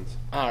some new ones.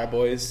 right,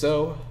 boys.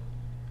 So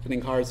I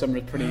think hard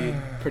summer's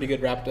pretty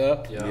good wrapped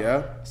up.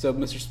 Yeah. So,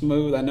 Mr.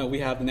 Smooth, I know we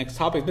have the next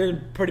topic. Been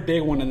a pretty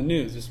big one in the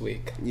news this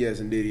week. Yes,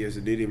 indeed,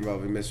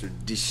 involving Mr.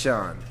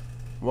 Deshaun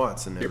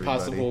Watson. Your Everybody.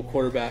 possible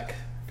quarterback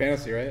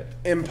fantasy, right?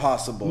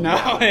 Impossible.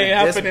 No, it ain't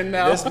happening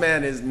now. This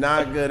man is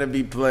not gonna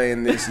be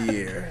playing this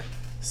year,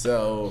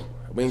 so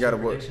we ain't got to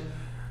worry. Prediction?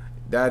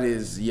 That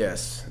is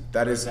yes.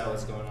 That Is is that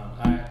what's going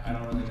on? I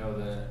don't really know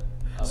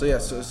the. so.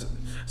 Yes.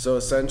 So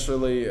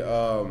essentially,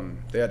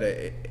 they had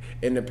an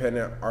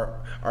independent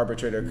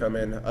arbitrator come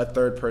in, a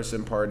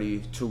third-person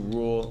party to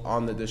rule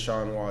on the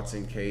Deshaun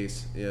Watson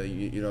case.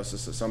 You know, so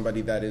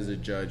somebody that is a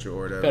judge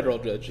or whatever. Federal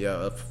judge.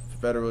 Yeah, a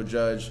federal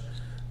judge.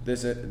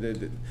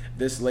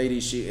 This lady,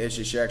 she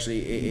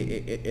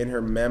actually in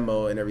her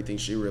memo and everything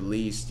she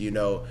released, you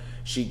know,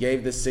 she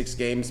gave the 6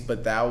 games,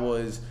 but that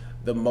was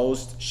the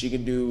most she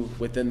could do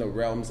within the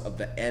realms of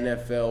the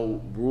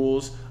NFL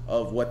rules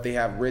of what they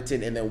have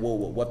written and then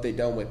what they've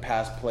done with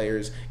past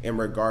players in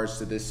regards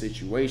to this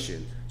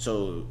situation.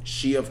 So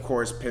she, of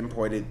course,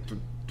 pinpointed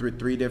through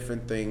 3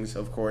 different things.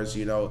 Of course,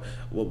 you know,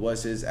 what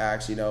was his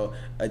acts, you know,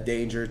 a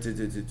danger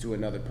to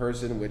another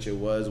person, which it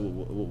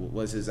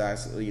was his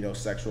acts, you know,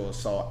 sexual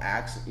assault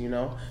acts, you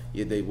know,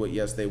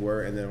 yes they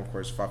were, and then of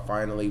course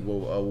finally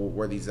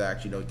were these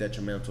acts, you know,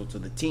 detrimental to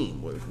the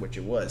team, which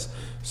it was.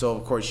 So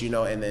of course, you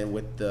know, and then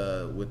with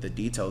the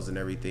details and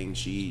everything,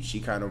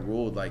 she kind of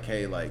ruled like,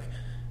 hey, like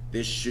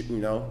this should, you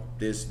know,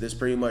 this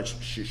pretty much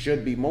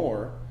should be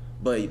more.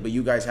 But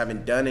you guys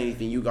haven't done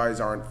anything. You guys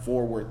aren't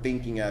forward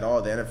thinking at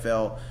all. The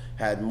NFL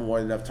had more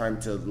than enough time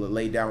to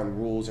lay down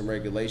rules and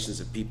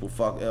regulations. If people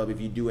fuck up, if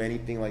you do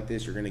anything like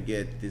this, you're gonna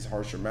get this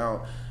harsh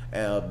amount.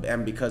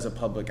 And because of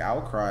public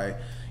outcry,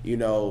 you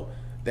know,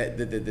 that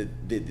the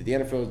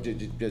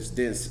NFL just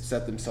didn't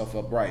set themselves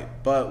up right.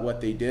 But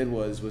what they did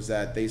was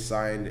that they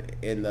signed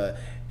in the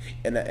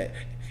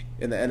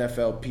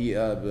NFLP,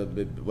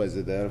 was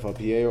it the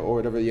NFLPA or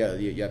whatever?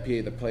 Yeah,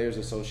 PA, the Players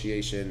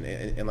Association,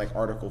 in like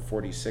Article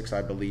 46,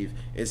 I believe,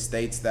 it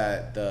states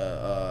that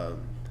the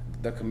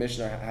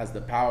commissioner has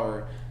the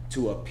power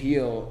to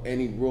appeal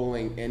any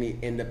ruling any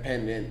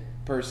independent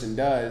person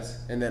does,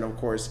 and then of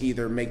course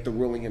either make the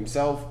ruling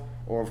himself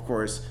or of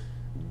course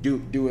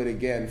do it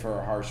again for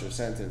a harsher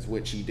sentence,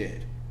 which he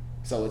did.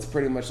 So it's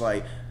pretty much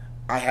like,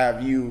 I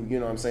have you, you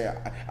know what I'm saying,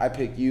 I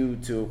pick you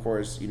to, of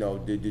course, you know,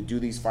 to do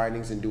these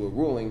findings and do a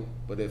ruling,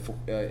 but if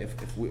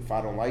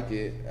I don't like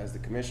it as the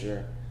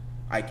commissioner,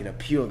 I can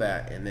appeal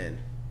that and then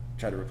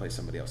try to replace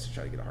somebody else to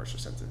try to get a harsher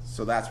sentence.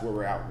 So that's where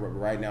we're at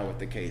right now with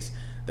the case.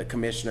 The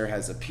commissioner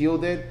has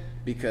appealed it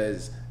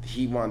because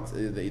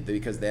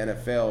because the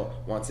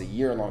NFL wants a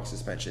year-long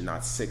suspension,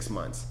 not 6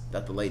 months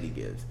that the lady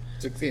gives.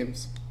 6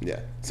 games. Yeah,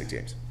 6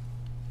 games.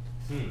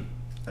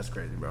 That's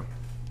crazy, bro.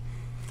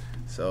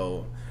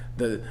 So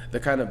the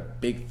kind of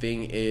big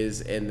thing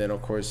is, and then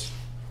of course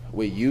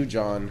with you,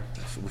 John,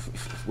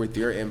 with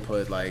your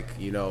input, like,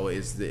 you know,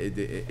 is the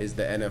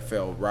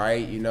NFL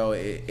right? You know,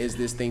 is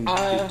this thing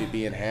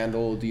being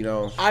handled? You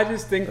know, I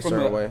just think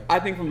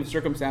from a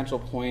circumstantial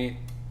point,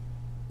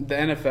 the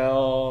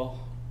NFL,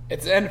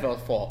 it's the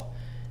NFL's fault.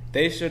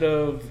 They should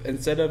have,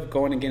 instead of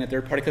going and getting a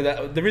third party,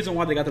 because the reason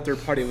why they got the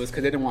third party was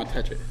because they didn't want to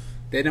touch it.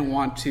 They didn't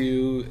want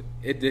to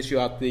issue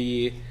out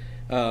the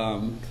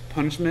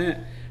punishment,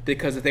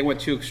 because if they went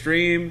too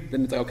extreme,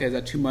 then it's like, okay, is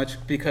that too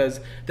much? Because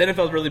the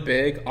NFL is really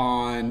big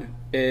on,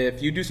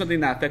 if you do something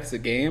that affects the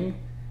game,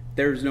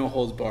 there's no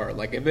holds barred.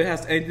 Like, if it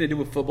has anything to do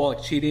with football,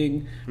 like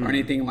cheating or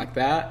anything like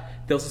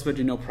that, they'll suspend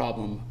you, no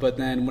problem. But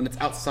then when it's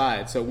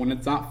outside, so when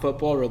it's not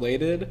football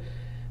related,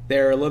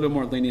 they're a little bit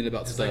more lenient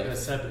about it's stuff. Like a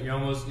separate, you're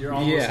almost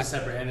a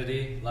separate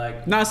entity,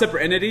 like not a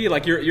separate entity.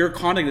 Like your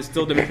conduct is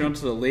still detrimental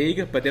to the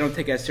league, but they don't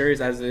take it as serious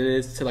as it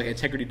is to like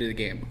integrity to the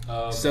game.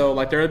 Oh, okay. So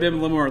like they're a bit a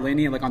little more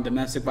lenient, like on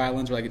domestic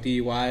violence or like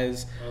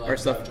DUIs or or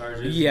stuff. drug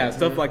charges. Yeah,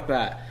 stuff like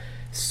that.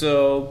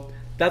 So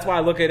that's why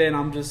I look at it and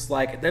I'm just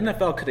like, the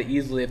NFL could have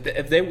easily,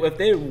 if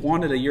they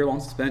wanted a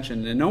year-long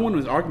suspension, and no one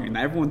was arguing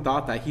that, everyone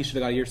thought that he should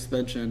have got a year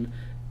suspension.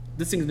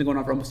 This thing's been going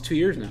on for almost 2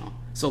 years now.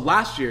 So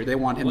last year they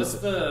want him. What's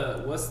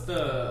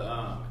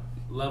the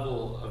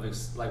level of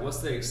what's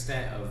the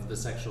extent of the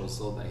sexual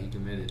assault that he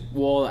committed?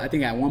 Well, I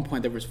think at one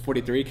point there was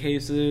 43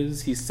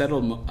 cases. He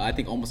settled, I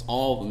think, almost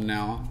all of them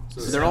now.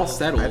 So they're all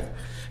settled.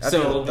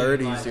 So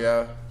 30s,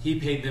 yeah. He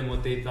paid them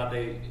what they thought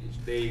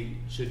they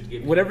should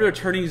give. Whatever the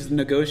attorneys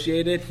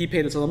negotiated, he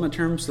paid the settlement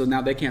terms. So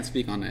now they can't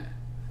speak on it.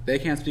 They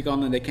can't speak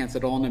on it. They can't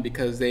settle on it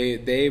because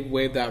they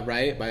waived that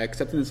right by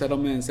accepting the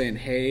settlement and saying,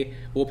 "Hey,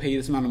 we'll pay you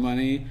this amount of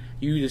money.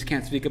 You just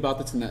can't speak about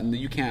this, and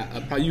you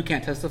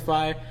can't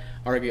testify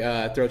or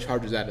throw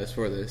charges at us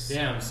for this."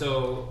 Damn.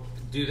 So,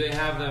 do they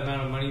have the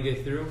amount of money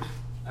they threw?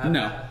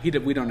 No,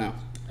 we don't know.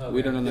 Okay.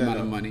 We don't know the amount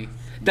of money.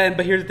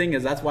 But here's the thing: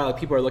 is that's why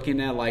people are looking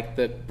at like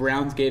the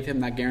Browns gave him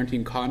that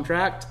guaranteed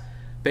contract,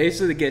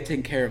 basically to get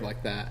taken care of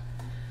like that.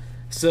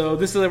 So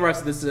this is the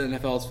rest. This is the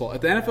NFL's fault.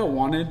 If the NFL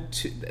wanted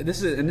to,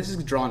 this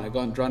is drawn out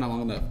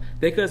long enough.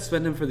 They could have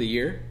suspended him for the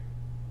year,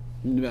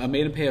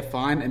 made him pay a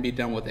fine, and be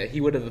done with it. He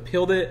would have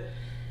appealed it.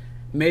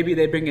 Maybe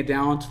they bring it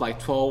down to like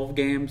 12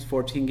 games,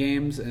 14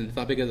 games, and it's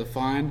not big as a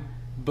fine.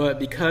 But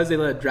because they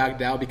let it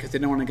drag out, because they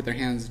don't want to get their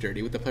hands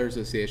dirty with the Players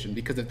Association.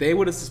 Because if they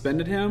would have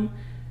suspended him,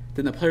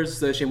 then the Players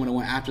Association would have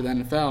went after the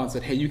NFL and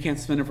said, "Hey, you can't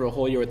suspend him for a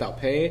whole year without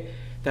pay.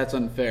 That's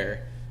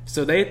unfair."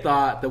 So they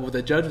thought that what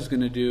the judge was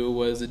going to do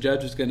was the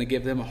judge was going to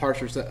give them a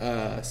harsher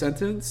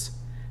sentence,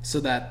 so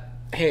that,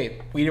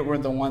 hey, we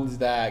weren't the ones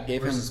that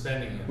gave him.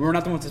 Suspending him. We're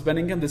not the ones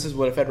suspending him. This is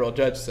what a federal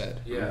judge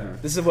said. Yeah.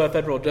 This is what a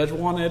federal judge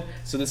wanted,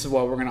 so this is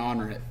why we're going to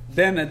honor it.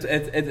 Then it's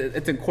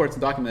in court, it's a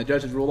document. The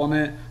judge has ruled on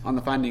it, on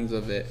the findings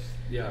of it.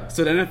 Yeah.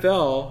 So the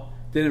NFL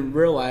didn't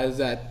realize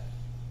that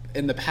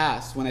in the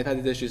past, when they've had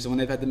these issues, when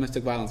they've had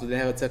domestic violence, when they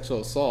have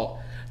sexual assault,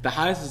 the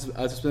highest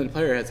a suspended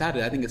player has had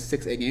it, I think it's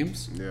 6-8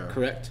 games. Yeah.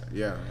 Correct?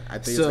 Yeah. I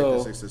think it's like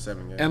the 6 to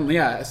 7 games. And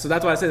yeah, so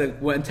that's why I say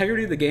that with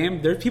integrity of the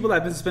game, there's people that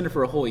have been suspended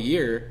for a whole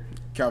year.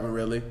 Calvin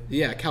Ridley.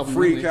 Yeah, Calvin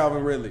Free Ridley.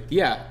 Calvin Ridley.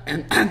 Yeah,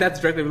 and that's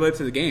directly related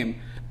to the game.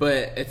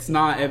 But it's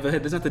not, if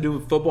it doesn't have to do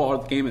with football or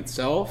the game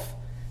itself,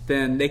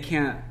 then they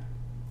can't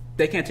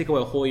take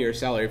away a whole year's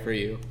salary for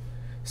you.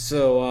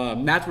 So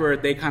that's where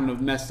they kind of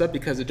messed up,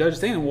 because the judge is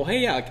saying, well, hey,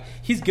 yeah, like,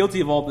 he's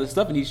guilty of all this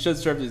stuff and he should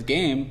serve his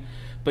game,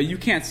 but you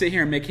can't sit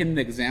here and make him an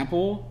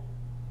example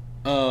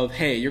of,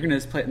 hey, you're going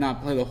to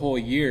not play the whole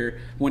year,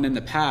 when in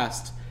the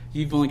past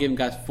you've only given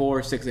guys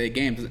 4, 6, 8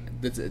 games.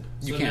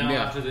 You can't.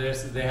 Now after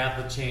this, they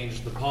have to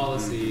change the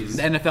policies.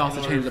 The NFL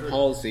has to change the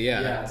policy.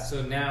 Yeah. Yeah.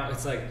 So now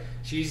it's like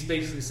she's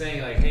basically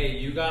saying like, hey,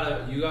 you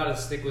gotta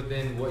stick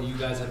within what you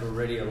guys have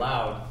already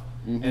allowed.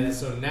 Mm-hmm. And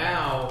so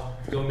now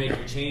go make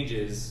your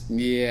changes.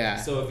 Yeah.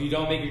 So if you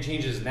don't make your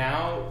changes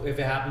now, if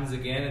it happens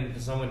again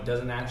and someone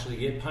doesn't actually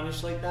get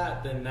punished like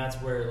that, then that's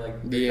where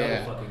like they're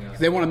double fucking up.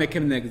 They want to make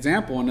him an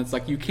example, and it's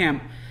like you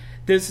can't.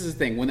 This is the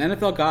thing: when the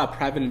NFL got a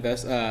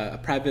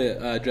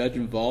private judge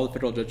involved, a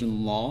federal judge in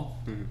the law,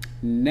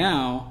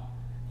 now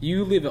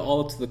you leave it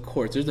all up to the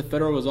courts. There's a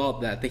federal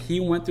result that he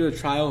went through a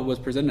trial, was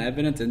presented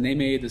evidence, and they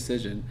made a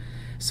decision.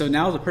 So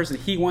now, as a person,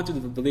 he went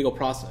through the legal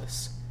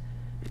process.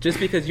 Just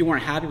because you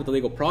weren't happy with the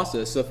legal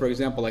process. So, for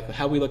example, like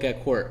how we look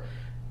at court,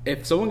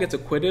 if someone gets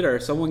acquitted or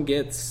someone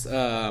gets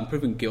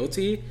proven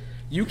guilty,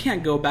 you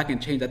can't go back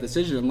and change that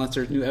decision unless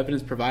there's new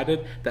evidence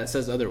provided that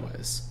says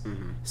otherwise.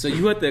 Mm-hmm. So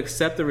you have to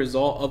accept the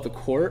result of the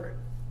court,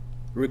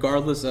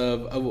 regardless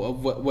of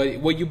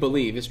what you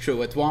believe is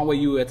true. It's not what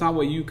you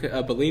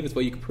believe; it's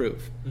what you can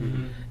prove.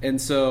 Mm-hmm. And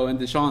so, in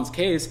Deshaun's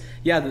case,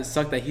 yeah, it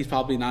sucked that he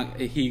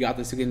got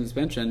the 6-game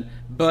suspension,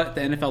 but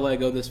the NFL let it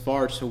go this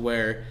far to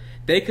where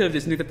they could have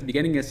just nuked at the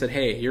beginning and said,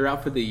 hey, you're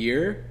out for the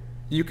year,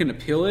 you can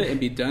appeal it and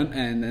be done,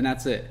 and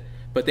that's it.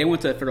 But they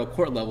went to a federal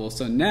court level.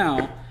 So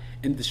now,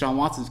 in Deshaun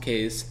Watson's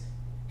case,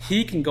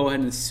 he can go ahead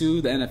and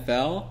sue the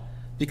NFL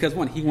because,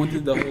 one, he went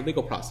through the whole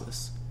legal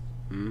process.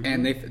 Mm-hmm.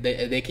 And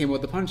they came up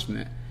with the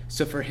punishment.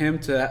 So for him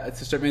to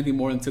start anything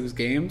more than 6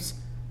 games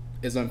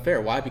is unfair.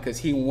 Why? Because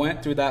he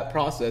went through that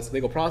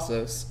legal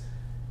process,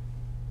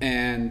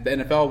 and the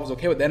NFL was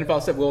okay with it. The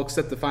NFL said, we'll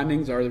accept the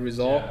findings or the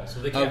result. Yeah, so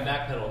they can't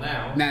backpedal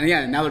now.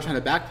 Now they're trying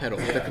to backpedal.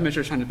 Yeah. The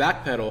commissioner's trying to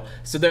backpedal.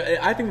 So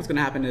I think what's going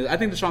to happen is, I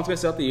think Deshaun's going to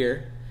sit out the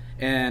year,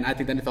 and I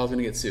think the NFL is going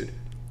to get sued.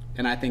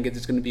 And I think it's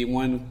just going to be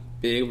one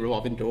big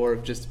revolving door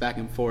of just back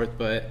and forth,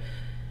 but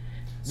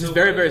just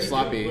very, very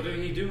sloppy. What did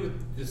he do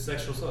with the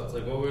sexual assault?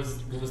 Like, what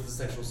was the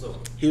sexual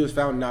assault? He was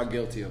found not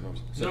guilty of them.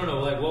 So. No.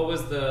 Like, what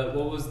was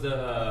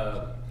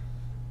the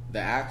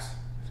acts?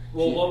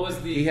 Well, what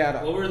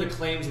were the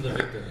claims of the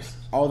victims?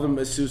 All the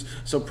masseuse.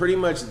 So pretty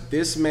much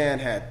this man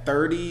had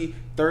 30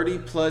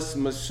 plus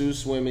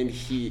masseuse women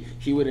he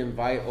would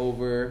invite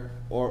over,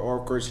 or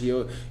of course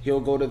he'll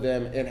go to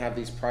them and have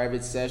these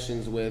private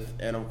sessions with,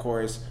 and of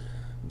course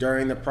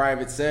during the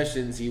private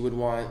sessions he would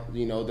want,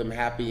 them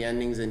happy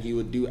endings, and he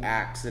would do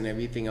acts and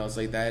everything else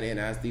like that,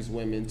 and ask these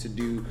women to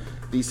do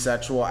these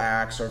sexual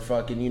acts or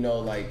fucking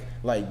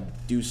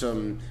like do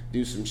some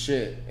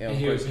shit. And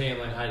he was paying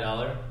like high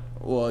dollar.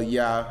 Well,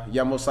 yeah,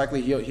 most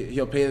likely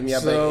he'll pay them. Yeah,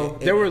 So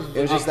but there was.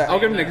 it was just that. I'll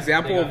give an They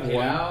example got of paid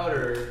one. out,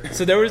 or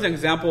So there was an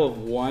example of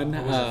one.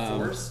 was it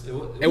forced?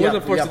 It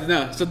wasn't forced. yeah.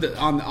 No. So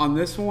on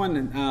this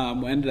one,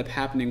 what ended up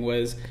happening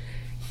was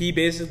he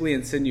basically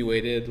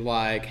insinuated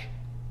like,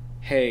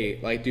 "Hey,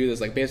 like do this."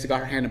 Like basically got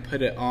her hand and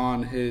put it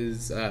on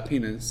his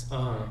penis,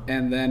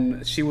 and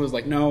then she was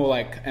like, "No,"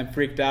 like and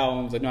freaked out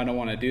and was like, "No, I don't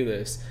want to do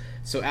this."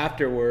 So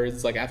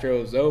afterwards, like after it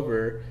was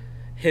over,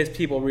 his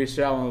people reached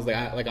out and was like,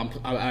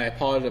 I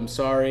apologize, I'm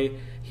sorry.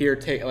 Here,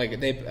 take like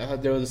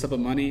there was a sum of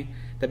money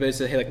that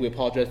basically said, hey, like we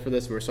apologize for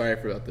this, we're sorry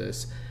about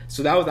this.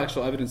 So that was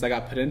actual evidence that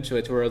got put into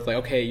it, to where it's like,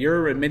 okay,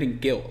 you're admitting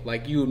guilt,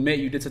 like you admit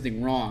you did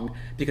something wrong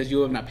because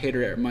you have not paid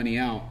her money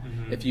out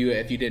if you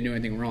didn't do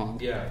anything wrong.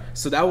 Yeah.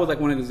 So that was like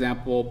one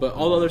example, but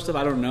all the other stuff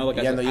I don't know. Like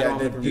I said, I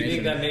don't have Do you think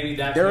information. that maybe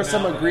that There came was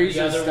some out, and egregious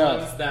the other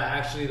stuff. ones that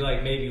actually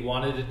like maybe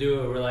wanted to do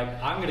it were like,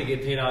 I'm gonna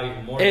get paid out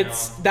even more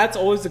It's now. that's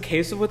always the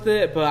case with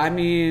it, but I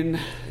mean,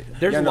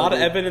 there's a lot of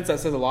they- evidence that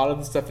says a lot of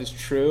the stuff is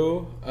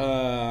true.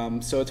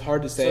 So it's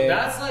hard to So say.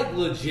 that's like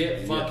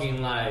legit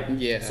fucking like.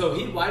 Yeah. So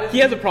why does he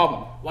has a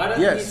problem. Why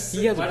doesn't Yes.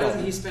 He has a why problem.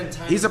 doesn't he spend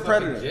time? He's in a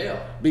fucking predator jail?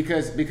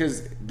 because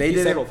they He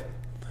didn't. settled.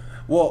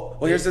 Well,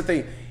 here's the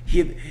thing.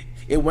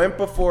 It went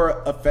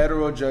before a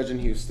federal judge in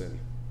Houston.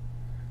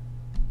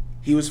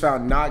 He was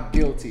found not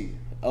guilty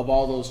of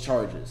all those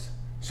charges.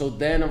 So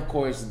then, of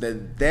course,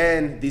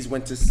 then these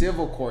went to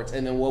civil courts,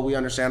 and then what we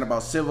understand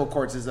about civil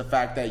courts is the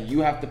fact that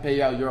you have to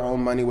pay out your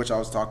own money, which I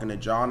was talking to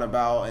John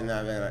about, and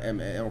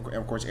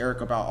of course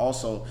Eric about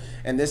also.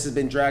 And this has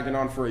been dragging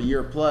on for a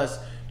year plus.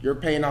 You're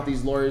paying out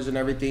these lawyers and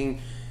everything.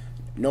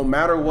 No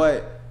matter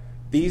what,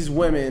 these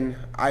women,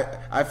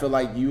 I feel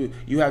like you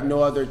have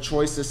no other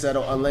choice to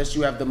settle unless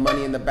you have the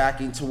money in the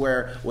backing, to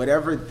where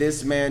whatever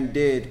this man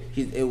did,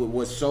 it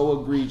was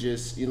so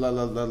egregious.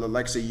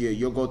 Like I said,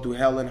 you'll go through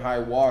hell and high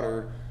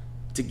water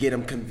to get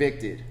him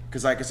convicted.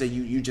 Because like I said,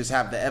 you just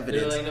have the They're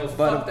evidence. like, no, but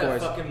fuck of that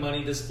course, fucking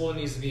money. This fool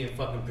needs to be in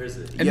fucking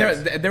prison. And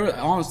Yes.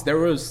 there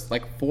was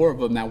like 4 of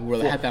them that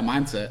had that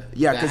mindset.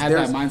 yeah, that because had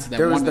that mindset. That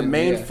there was the wanted-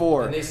 main yeah.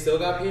 4. And they still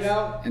got paid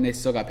out. and they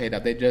still got paid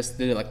out. They just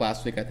did it like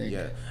last week, I think.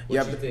 Yeah, What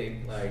yeah, you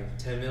think? Like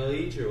 10 mil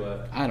each or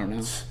what? I don't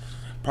know.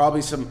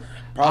 probably some.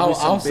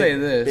 I'll big, say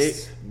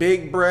this.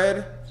 big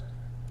bread,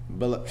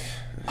 but.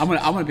 I'm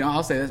gonna be honest.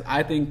 I'll say this.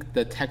 I think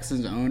the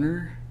Texans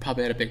owner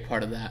probably had a big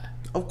part of that,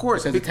 Of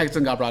course, because the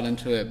Texans got brought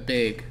into it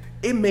big.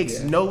 it makes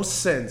no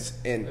sense,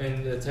 and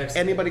And the Texans.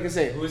 anybody can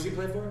say it. Who does he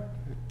play for?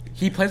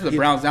 He plays with the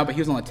Browns now, but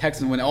he was on the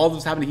Texans when all this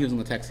was happening. He was on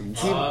the Texans.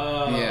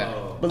 Oh. Yeah.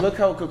 But look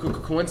how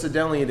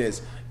coincidentally it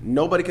is.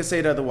 Nobody can say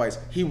it otherwise.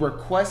 He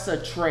requests a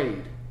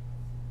trade,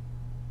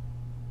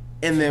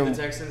 and The then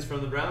Texans from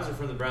the Browns or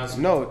from the Browns?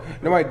 no,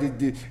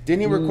 didn't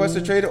he request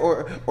a trade,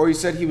 or he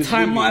said he was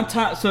Timeline.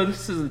 leaving? So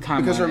this is the timeline.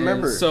 Because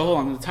remember- so hold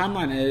on. The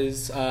timeline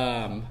is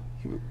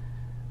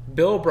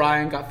Bill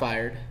O'Brien got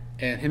fired,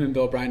 and him and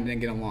Bill O'Brien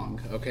didn't get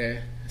along. Okay,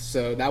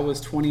 so that was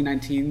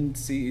 2019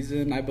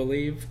 season, I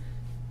believe,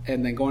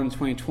 and then going into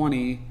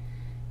 2020,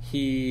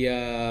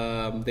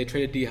 they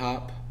traded D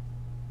Hop,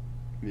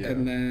 Yeah.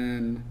 and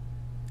then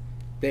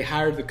they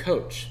hired the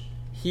coach.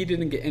 He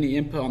didn't get any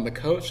input on the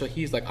coach, so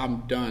he's like,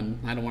 "I'm done.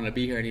 I don't want to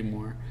be here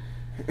anymore."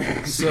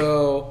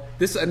 So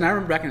this, and I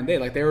remember back in the day,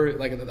 like they were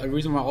like the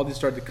reason why all these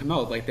started to come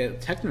out, like the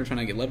Texans were trying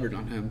to get leverage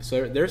on him.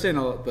 So they're saying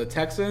the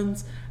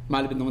Texans might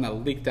have been the one that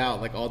leaked out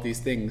like all these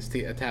things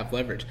to have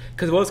leverage,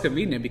 because it was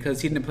convenient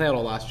because he didn't play at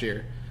all last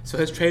year, so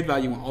his trade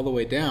value went all the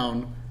way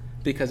down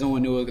because no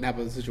one knew what was going to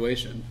happen with the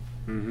situation.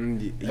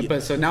 Mm-hmm.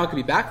 But so now it could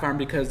be backfiring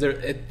because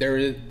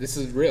this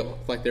is real.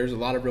 Like there's a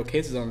lot of real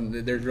cases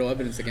on. There's real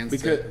evidence against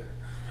Because it.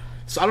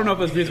 So I don't know if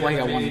it's the reason why he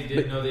got They one.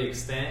 didn't know the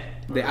extent.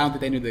 I don't think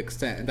they knew the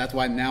extent, and that's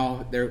why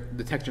now the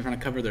Texans are trying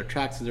to cover their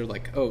tracks. So they're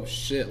like, "Oh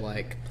shit!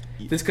 Like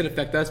this could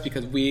affect us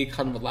because we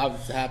kind of allowed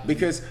this to happen."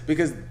 because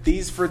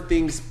these for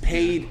things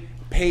paid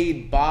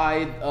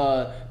by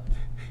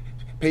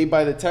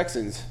the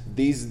Texans.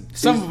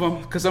 Some of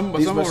them, because some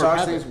these of them were massage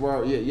private. things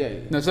were yeah.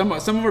 No, some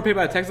of them were paid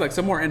by the Texans. Like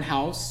some were in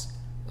house,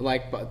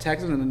 like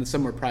Texans, and then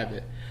some were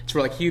private. So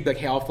we're like, "He'd like,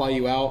 hey, I'll fly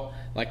you out.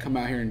 Like, come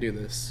out here and do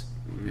this."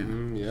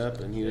 Mm-hmm, yep,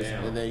 and he was,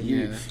 Damn. and then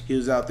Yeah. he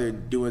was out there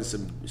doing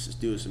some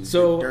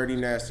So, dirty,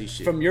 nasty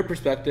shit. From your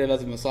perspective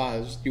as a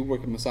massage, you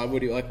work in massage.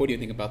 What do you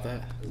think about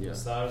that?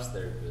 Massage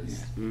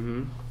therapist.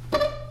 Mm-hmm.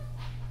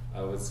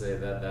 I would say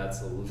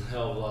that's a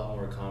hell of a lot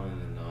more common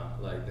than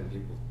not, like than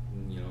people,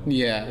 you know.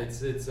 Yeah.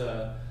 It's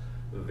a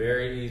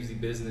very easy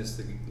business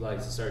to like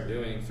to start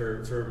doing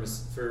for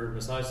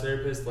massage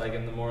therapists, like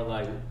in the more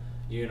like,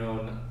 you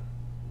know,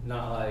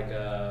 not like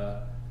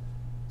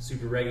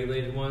super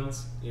regulated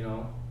ones, you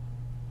know.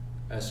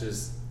 That's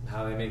just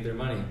how they make their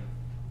money.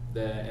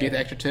 Get the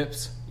extra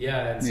tips.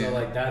 Yeah, and so Yeah.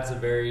 like that's a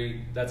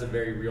very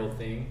real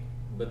thing.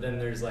 But then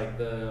there's like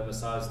the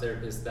massage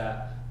therapists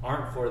that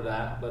aren't for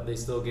that, but they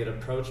still get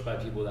approached by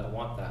people that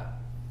want that,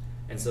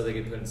 and so they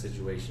get put in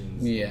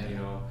situations. Yeah. You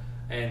know,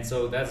 and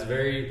so that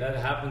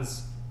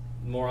happens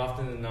more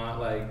often than not.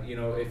 Like, you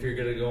know, if you're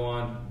gonna go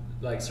on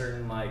like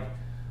certain like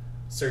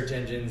search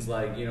engines,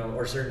 like, you know,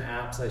 or certain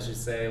apps, I should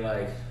say,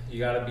 like, you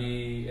gotta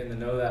be in the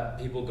know that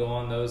people go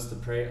on those to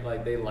pray,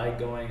 like, they like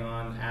going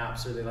on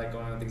apps, or they like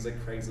going on things like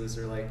Craigslist,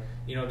 or like,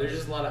 you know, there's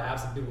just a lot of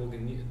apps that people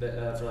can use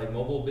for like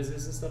mobile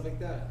business and stuff like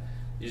that.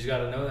 You just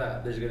gotta know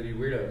that there's gonna be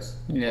weirdos.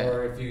 Yeah.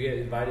 Or if you get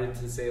invited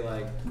to, say,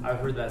 like, I've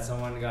heard that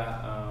someone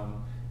got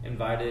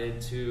invited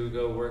to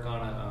go work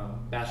on a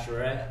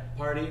bachelorette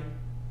party,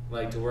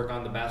 like to work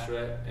on the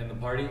bachelorette and the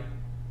party,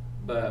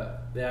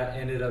 but that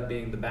ended up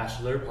being the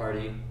bachelor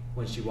party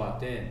when she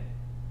walked in,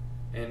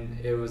 and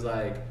it was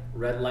like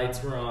red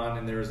lights were on,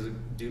 and there was a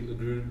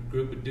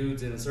group of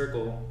dudes in a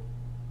circle,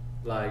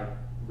 like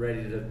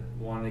ready to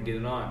want to get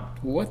it on.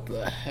 What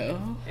the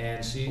hell?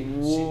 And she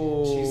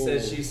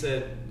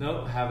said,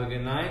 nope, have a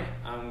good night.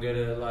 I'm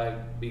gonna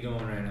like be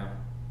going right now.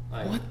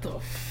 Like, what the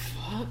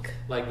fuck?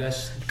 Like,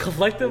 that's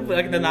Collectively,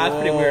 like, then that's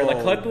pretty weird. Like,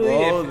 collectively,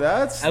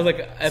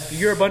 bro, if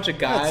you're a bunch of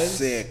guys, that's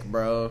sick,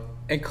 bro.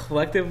 And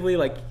collectively,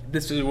 like,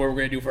 this is what we're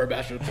gonna do for our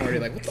bachelor party.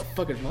 Like, what the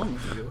fuck is wrong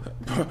with you?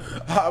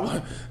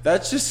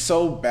 That's just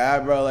so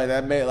bad, bro.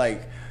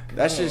 Like,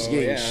 that's just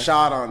getting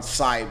shot on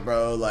sight,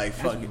 bro. Like,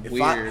 fucking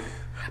weird.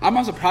 I'm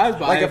not surprised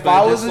by like, it. if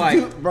I was like,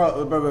 dude,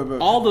 bro,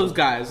 all those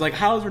guys, like,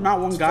 how is there not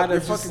one guy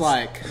that's just fucking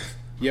like,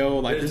 yo,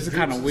 like, this is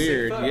kind of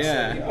weird.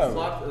 Yeah. People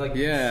flock, like,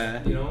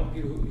 Yeah. You know,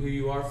 who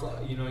you are,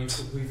 you know,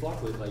 who you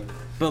flock with, like.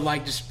 But,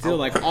 like, just still,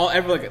 like,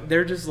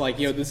 they're just like,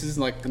 yo, this is,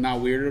 like,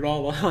 not weird at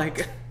all.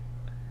 Like,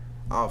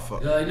 oh,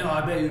 fuck. They're like, no,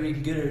 I bet we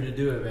can get her to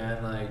do it,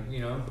 man. Like, you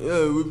know.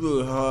 Yeah, we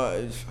really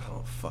hot.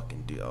 Oh,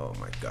 fucking dude. Oh,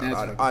 my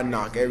God. I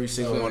knock every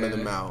single one of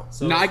them out.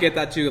 So, no, I get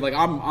that, too. Like,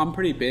 I'm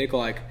pretty big,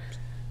 like,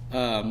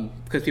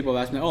 because people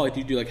have asked me, oh, like, do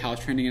you do, like, house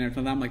training and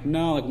everything? I'm like,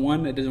 no, like,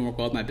 one, it doesn't work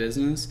well with my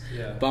business.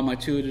 Yeah. But I'm like,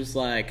 two, just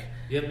like,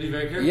 you have to be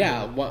very careful.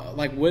 yeah,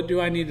 what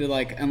do I need to,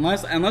 like,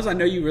 unless I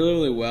know you really,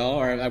 really well,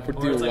 or I've worked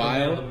with you a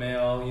while. Like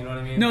male, you know what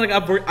I mean? No, like,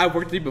 I've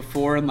worked with you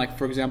before, and, like,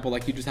 for example,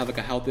 like, you just have, like,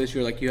 a health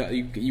issue, or, like,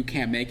 you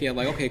can't make it.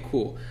 Like, okay,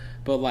 cool.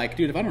 But, like,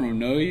 dude, if I don't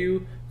know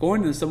you,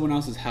 going to someone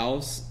else's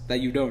house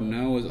that you don't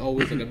know is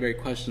always, like, a very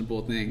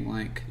questionable thing.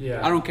 Like,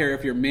 yeah. I don't care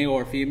if you're male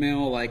or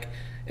female, like,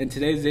 in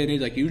today's day and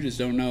age, like, you just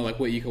don't know, like,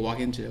 what you could walk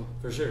into.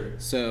 For sure.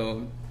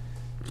 So,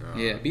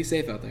 yeah, be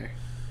safe out there.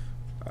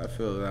 I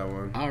feel that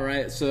one. All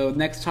right, so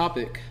next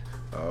topic.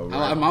 All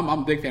right. I'm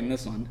a big fan of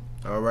this one.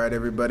 All right,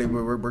 everybody.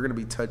 We're going to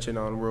be touching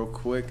on real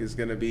quick is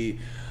going to be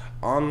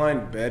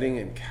online betting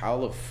in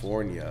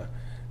California.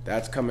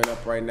 That's coming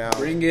up right now.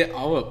 Bring it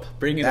up.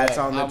 Bring it That's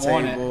up. on the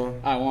table.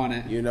 I want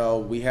it. You know,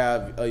 we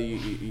have,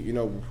 you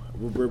know,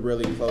 we're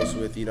really close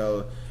with, you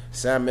know,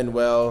 San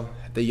Manuel,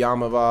 the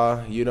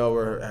Yamava. You know,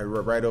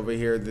 we're right over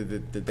here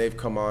that they've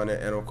come on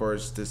it. And, of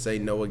course, to say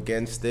no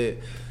against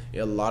it.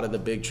 A lot of the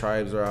big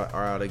tribes are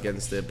out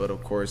against it. But,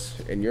 of course,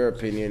 in your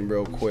opinion,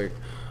 real quick,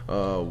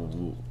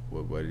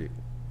 what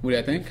do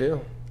I think?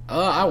 Feel?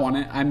 I want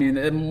it. I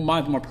mean,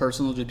 mine's more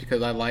personal just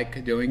because I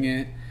like doing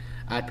it.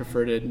 I'd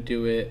prefer to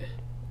do it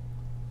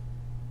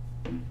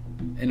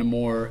in a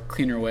more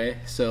cleaner way.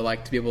 So,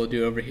 like, to be able to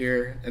do it over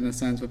here in a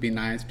sense would be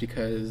nice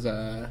because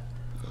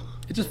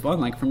it's just fun.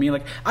 Like, for me,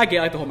 like, I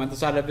get, like, the whole mental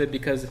side of it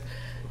because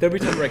there'll be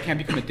times where it can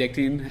become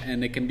addicting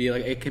and it can be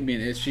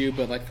an issue.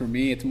 But, like, for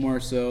me, it's more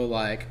so,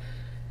 like,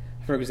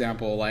 for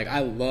example, like, I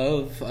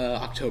love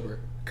October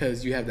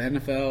because you have the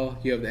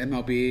NFL, you have the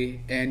MLB,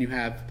 and you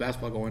have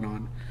basketball going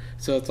on.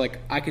 So it's like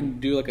I can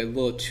do like a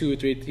little 2 or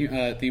 3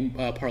 team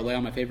parlay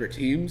on my favorite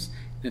teams.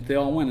 And if they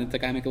all win, it's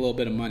like I make a little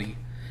bit of money.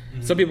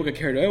 Mm-hmm. Some people get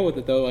carried away with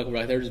it though.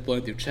 Like they're just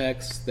blowing through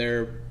checks.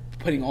 They're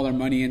putting all their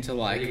money into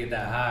like. How do you get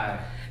that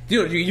high?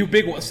 Dude, you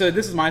big one. So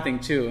this is my thing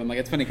too, and like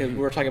it's funny because we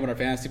were talking about our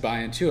fantasy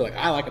buy-in too. Like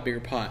I like a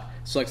bigger pot.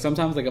 So like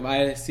sometimes like if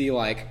I see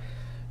like,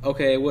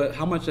 okay,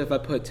 how much if I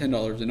put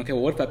 $10 in? Okay,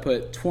 well what if I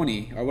put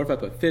 20 or what if I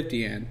put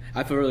 50 in?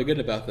 I feel really good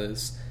about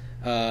this.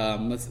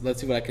 Let's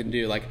see what I can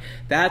do. Like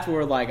that's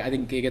where like I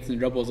think it gets in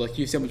trouble is like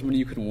you see how much money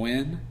you can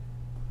win,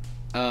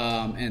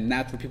 and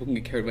that's where people can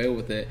get carried away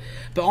with it.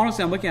 But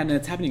honestly, I'm looking at it and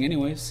it's happening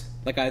anyways.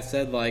 Like I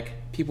said,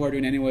 like people are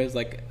doing it anyways.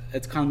 Like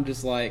it's kind of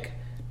just like.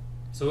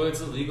 So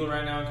it's illegal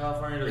right now in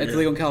California? It's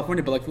illegal in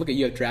California, but like look at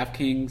you have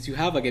DraftKings, you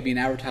have like it being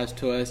advertised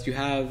to us, you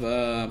have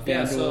FanDuel.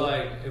 Yeah, so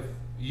like if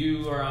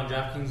you are on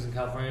DraftKings in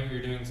California,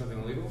 you're doing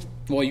something illegal?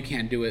 Well, you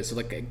can't do it. So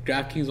like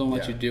DraftKings won't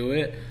let you do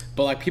it,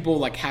 but like people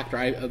like hack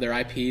their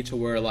IP to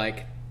where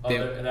like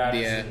their address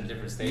is in a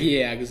different state.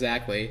 Yeah,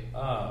 exactly.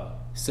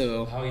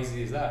 So how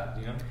easy is that?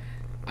 Do you know?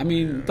 I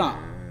mean, it's not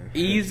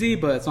easy,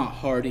 but it's not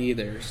hard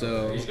either.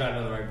 So you just gotta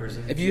know the right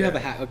person. If you have a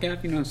hack, okay,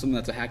 if you know someone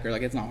that's a hacker,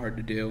 like it's not hard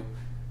to do.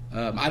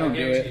 I don't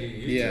do it.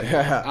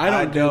 Yeah, I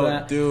don't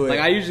do it. Like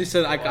I usually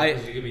said,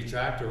 you could be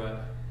tracked or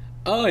what?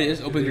 Oh, it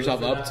just opens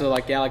yourself up to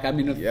like like I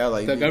mean,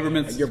 like the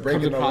government's you're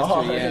breaking the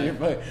law.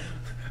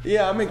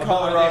 Yeah, I'm in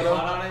Colorado. Are they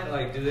hot on it?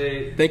 Like, do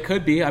they? They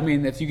could be. I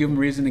mean, if you give them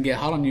reason to get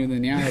hot on you,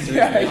 then yeah.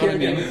 You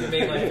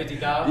make like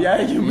 50,000.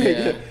 Yeah, you make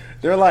it.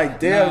 They're like,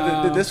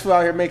 damn, this fool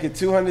out here making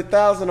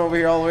 200,000 over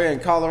here all the way in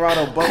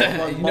Colorado.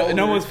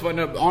 No one's fun.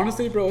 No,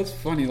 honestly, bro, it's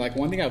funny. Like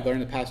one thing I've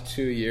learned the past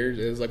 2 years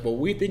is like what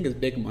we think is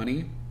big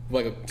money,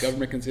 like a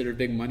government considered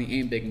big money,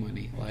 ain't big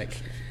money. Like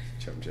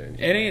Chump change.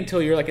 It ain't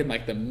until you're like in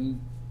like the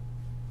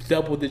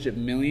double-digit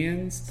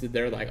millions that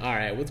they're like, all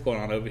right, what's going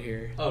on over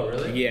here? Oh,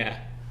 really? Yeah,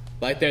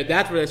 like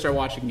that's where they start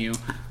watching you.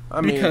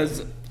 I mean,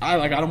 because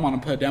I don't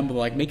want to put it down, but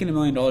like making $1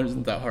 million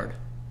isn't that hard.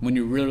 When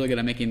you're really, really good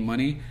at making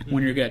money,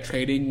 when you're good at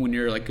trading, when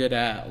you're like good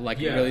at like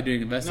really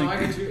doing investing, No,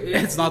 I get you.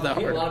 it's not that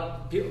hard. A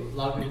lot of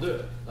people do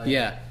it. Like,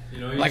 Yeah. You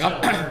know, you like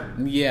just gotta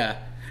learn. yeah.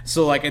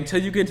 So like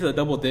until you get into the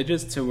double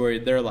digits to where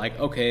they're like,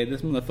 okay,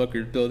 this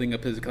motherfucker's building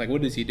up his like,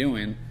 what is he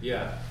doing?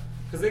 Yeah.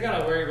 Because they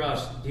gotta worry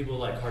about people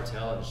like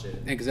cartel and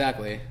shit.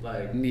 Exactly.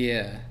 Like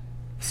yeah.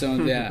 So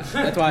yeah,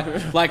 that's why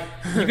like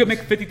you could make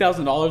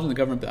 $50,000 in the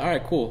government. All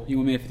right, cool.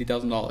 You made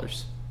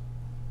 $50,000.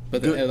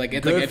 But Good, like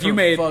it's good like if for you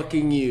made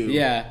fucking you.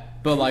 Yeah.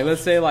 But like, let's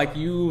say like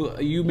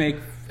you make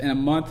in a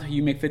month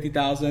you make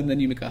 50,000, then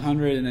you make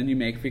 100, and then you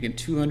make freaking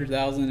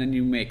 200,000, and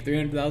you make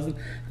 300,000.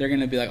 They're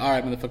gonna be like, all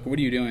right, motherfucker, what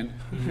are you doing?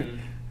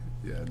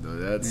 Yeah, no,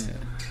 that's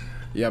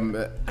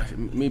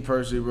me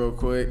personally, real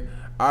quick.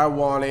 I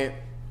want it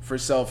for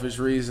selfish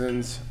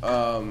reasons.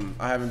 I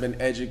haven't been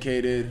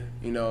educated,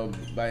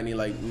 by any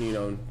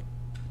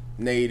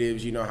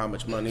natives. You know how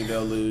much money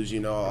they'll lose.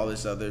 All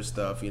this other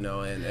stuff. And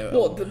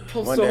Well,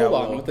 so hold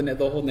on with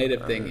the whole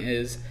native thing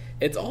is.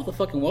 It's all the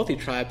fucking wealthy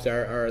tribes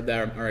are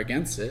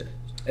against it,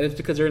 and it's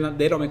because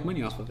they don't make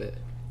money off of it.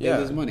 They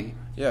lose money.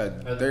 Yeah,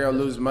 they're gonna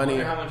lose money. I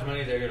wonder how much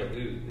money they're gonna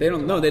lose. They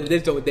don't know.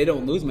 They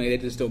don't lose money. They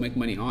just don't make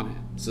money on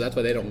it. So that's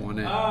why they don't want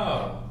it.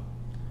 Oh.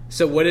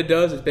 So what it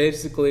does is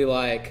basically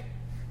like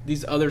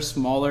these other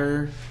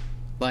smaller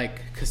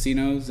like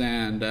casinos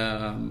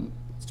and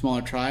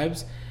smaller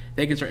tribes,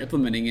 they can start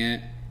implementing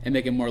it and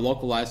make it more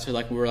localized to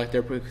like where like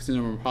their casinos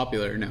are more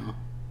popular now.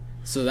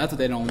 So that's what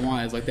they don't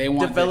want. Is like they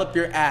want develop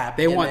your app.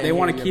 They want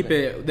to keep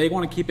it. They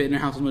want to keep it in their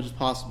house as much as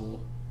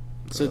possible.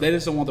 So they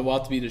just don't want the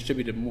wealth to be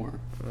distributed more.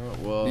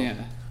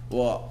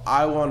 Well,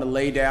 I want to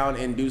lay down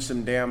and do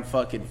some damn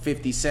fucking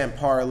 50-cent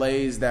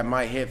parlays that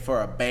might hit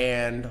for a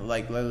band,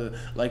 like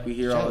we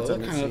hear all the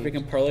time. What kind of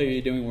freaking parlay are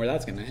you doing where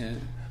that's gonna hit,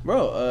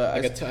 bro?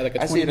 Like a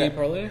 20-game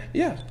parlay?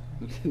 Yeah.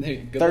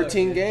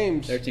 13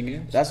 games. 13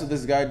 games. That's what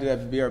this guy did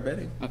at BR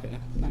Betting. Okay,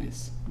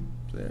 nice.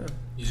 Yeah.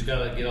 You just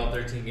gotta get all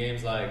 13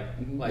 games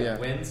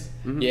wins.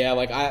 Mm-hmm. Yeah,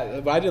 like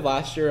what I did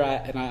last year,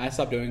 I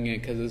stopped doing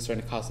it because it was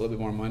starting to cost a little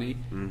bit more money.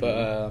 Mm-hmm.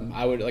 But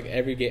I would like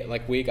every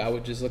week I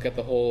would just look at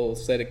the whole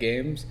set of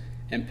games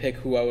and pick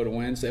who I would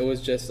win. So it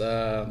was just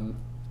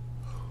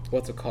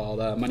what's it called,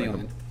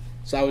 Moneyline.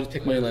 So I would just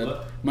pick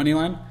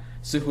Moneyline.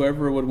 So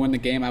whoever would win the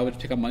game, I would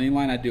pick up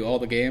Moneyline. I'd do all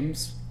the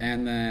games,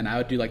 and then I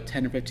would do like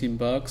 $10 or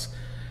 $15,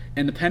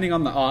 and depending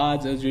on the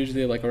odds, it was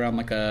usually like around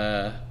like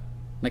a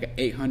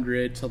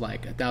 $800 to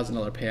like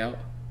 $1,000 payout.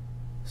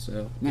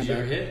 So not Did you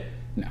bad. ever hit?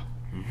 No.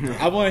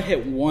 I've only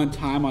hit one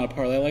time on a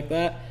parlay like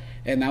that,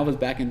 and that was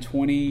back in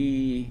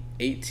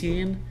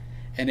 2018,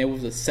 and it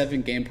was a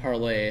 7-game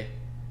parlay,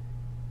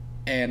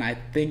 and I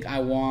think I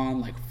won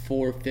like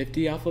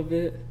 $450 off of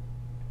it.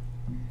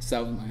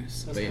 So that was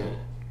nice. That's cool.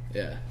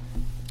 Yeah.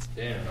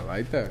 Damn. I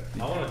like that. I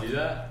want to do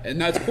that. And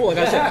that's cool. Like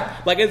I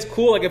said, like it's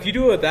cool. Like if you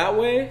do it that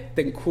way,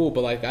 then cool.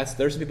 But like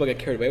there's some people that get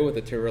carried away with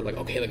it too. Where like,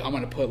 okay, like I'm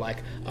gonna put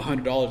like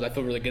 $100. I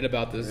feel really good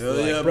about this. Hell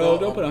like, yeah, bro,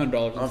 bro. don't put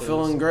 $100. I'm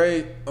feeling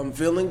great. I'm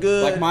feeling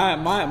good. Like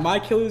my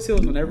Achilles heel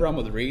is whenever I'm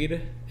with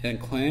Reed and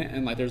Clint,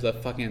 and like there's a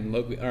fucking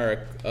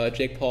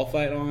Jake Paul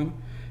fight on,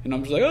 and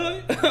I'm just like,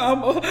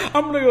 oh,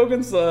 I'm gonna go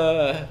against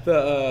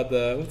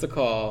the what's it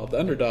called, the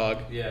underdog.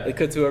 Yeah.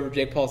 Because whoever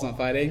Jake Paul's not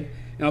fighting.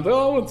 And I'm like,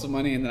 oh, I want some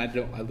money, and then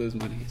I lose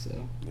money.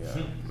 So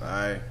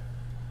yeah,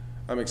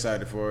 I'm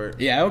excited for it.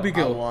 Yeah, it would be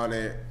good. I want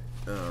it.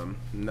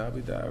 Not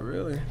be that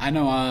really. I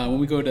know. When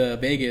we go to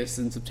Vegas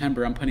in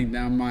September, I'm putting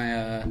down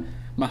my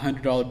my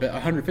 $100 bet,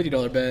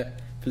 $150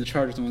 bet for the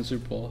Chargers to win the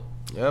Super Bowl.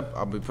 Yep,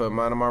 I'll be putting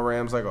mine on my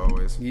Rams like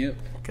always. Yep.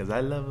 Because I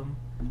love them.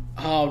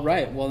 All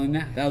right. Well, then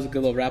that was a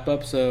good little wrap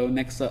up. So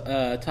next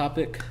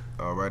topic.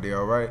 Alrighty,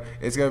 all right.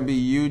 It's gonna be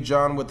you,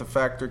 John, with the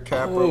factor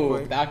cap. Real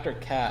quick. Factor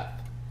cap.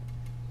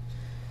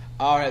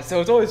 All right, so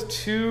it's always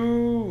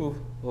 2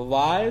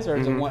 lies, or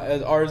is it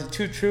one, or is it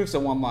 2 truths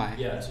and 1 lie?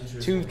 Yeah, 2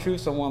 truths. 2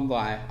 truths and 1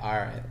 lie. All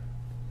right.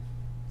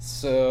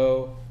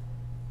 So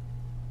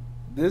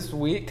this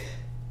week,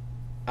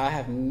 I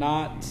have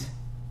not.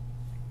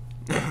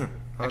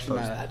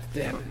 Actually,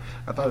 damn it.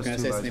 I thought I it was was gonna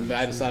say 2 lies something, and but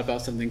I 2 just thought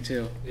about something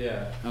too.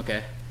 Yeah.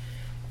 Okay.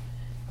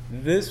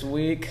 This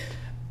week,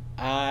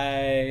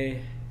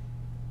 I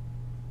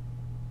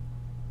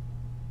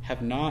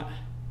have not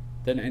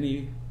done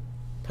any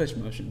push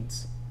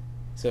motions,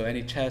 so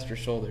any chest or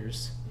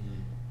shoulders.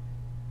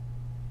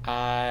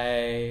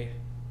 I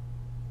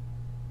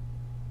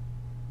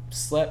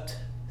slept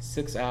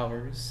 6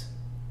 hours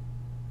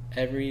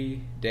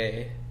every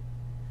day,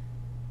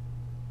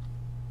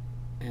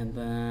 and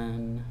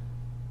then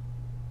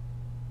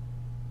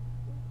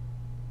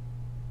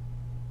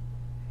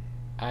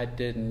I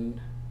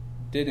didn't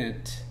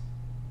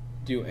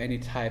do any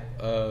type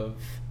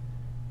of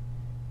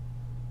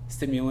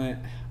stimulant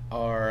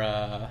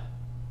or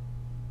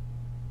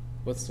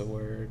what's the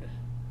word?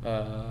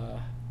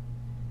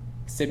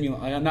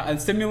 Stimulant. Not a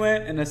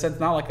stimulant in a sense,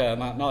 not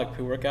like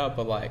pre-workout,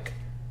 but like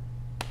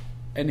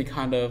any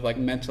kind of like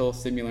mental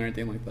stimulant or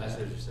anything like that. That's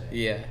what you're saying.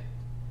 Yeah.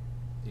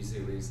 You see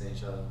what he's saying,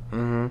 Sheldon?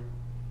 Mm-hmm.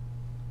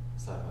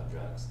 Let's talk about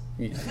drugs.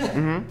 Yeah.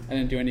 Mm-hmm. I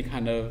didn't do any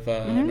kind of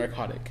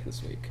narcotic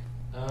this week.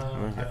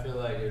 I feel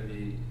like it would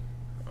be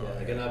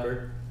like an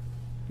upper.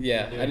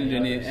 Yeah, I didn't do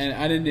any, and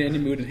I didn't do any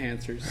mood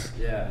enhancers.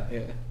 Yeah.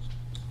 Yeah.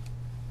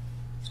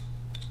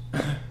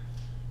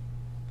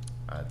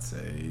 I'd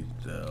say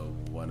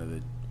one of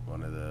the.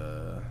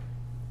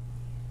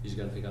 You just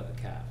gotta pick out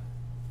the cap.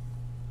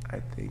 I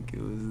think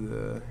it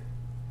was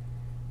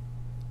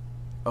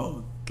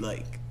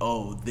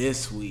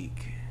this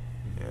week.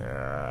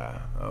 Yeah.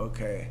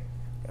 Okay,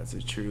 that's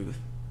the truth.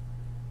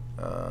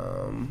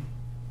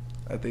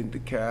 I think the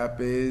cap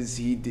is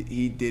he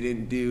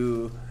didn't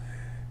do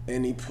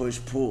any push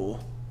pull.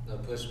 No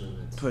push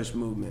movements. Push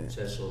movement.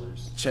 Chest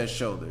shoulders. Chest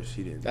shoulders.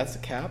 He didn't. That's the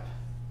cap?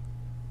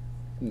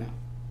 No.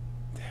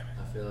 Damn it.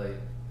 I feel like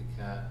the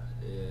cap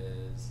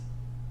is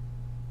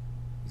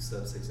you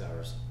slept 6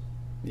 hours.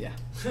 Yeah.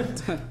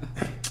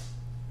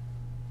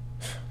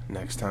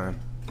 Next time.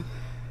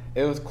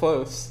 It was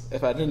close.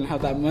 If I didn't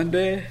have that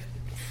Monday,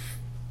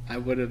 I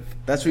would have.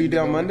 That's what you did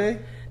on Monday?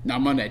 No,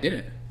 Monday I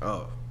didn't.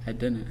 Oh. I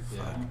didn't.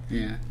 Yeah.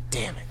 Yeah.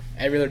 Damn it.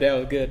 Every other day I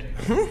was good.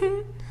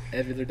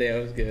 Every other day I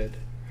was good.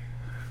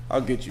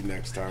 I'll get you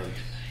next time.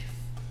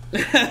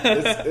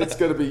 it's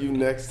gonna be you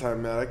next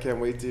time, man. I can't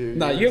wait to hear.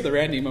 Nah, you have the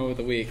Randy moment of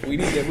the week. We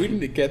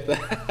need to get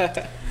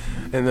that.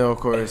 And then of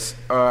course,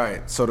 all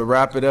right. So to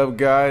wrap it up,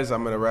 guys,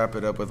 I'm gonna wrap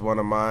it up with one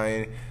of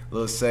my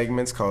little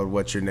segments called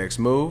 "What's Your Next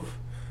Move."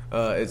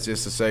 It's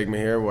just a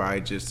segment here where I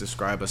just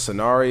describe a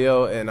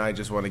scenario, and I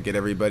just want to get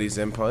everybody's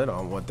input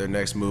on what their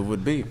next move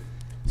would be.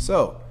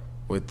 So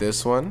with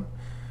this one,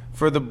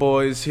 for the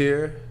boys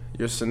here,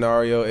 your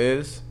scenario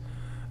is.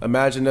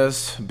 Imagine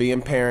us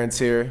being parents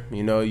here.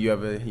 You know, you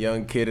have a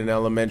young kid in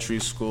elementary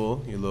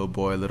school, your little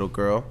boy, little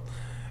girl,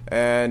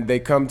 and they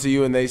come to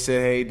you and they say,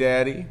 "Hey,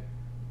 Daddy,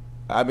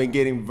 I've been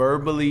getting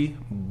verbally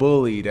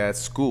bullied at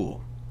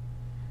school."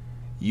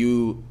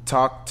 You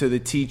talk to the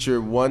teacher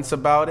once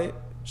about it.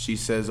 She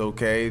says,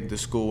 "Okay, the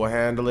school will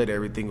handle it.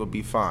 Everything will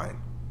be fine."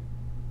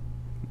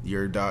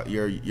 Your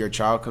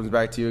child comes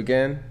back to you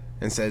again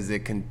and says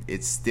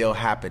it's still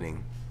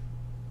happening.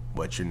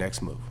 What's your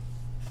next move?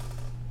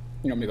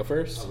 You want me to go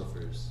first? I'll go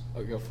first.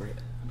 I'll go for it.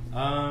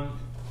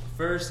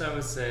 First, I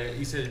would say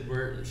you said my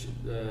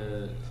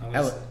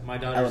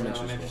daughter's in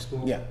elementary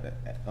school. Yeah,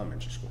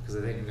 elementary school. Because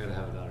I think I'm gonna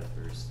have a daughter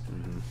first.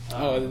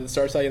 Oh, did the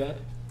stars tell you that?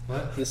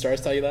 What? Did the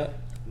stars tell you that?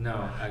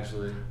 No,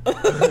 actually.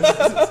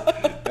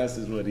 That's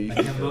just what he.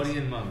 A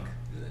Cambodian monk.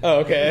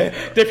 Oh, okay.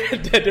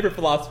 Different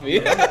philosophy.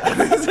 I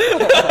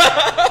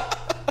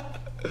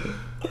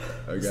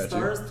got you.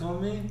 Stars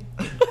told me.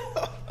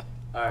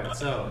 All right,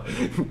 so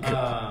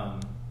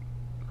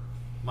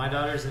my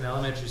daughter's in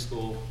elementary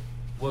school.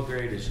 What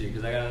grade is she?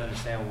 Because I gotta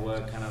understand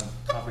what kind of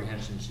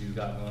comprehension she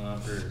got going on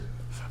for.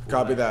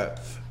 Copy that.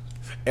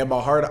 In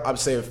my heart, I'm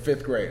saying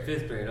 5th grade.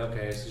 5th grade.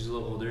 Okay, so she's a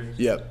little older.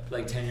 Yep.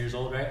 Like 10 years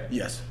old, right?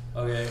 Yes.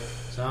 Okay,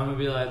 so I'm gonna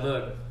be like,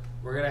 look,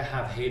 we're gonna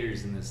have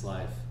haters in this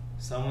life.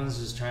 Someone's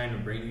just trying to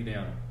bring you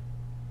down,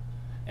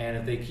 and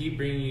if they keep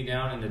bringing you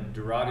down in a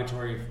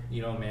derogatory,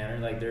 manner,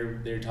 like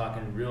they're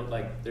talking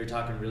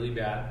really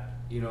bad.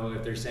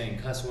 If they're saying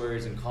cuss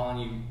words and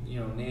calling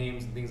you,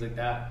 names and things like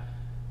that,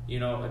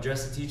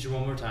 address the teacher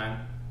one more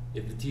time.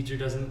 If the teacher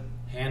doesn't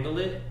handle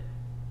it,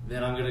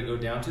 then I'm gonna go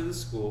down to the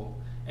school.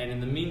 And in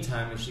the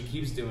meantime, if she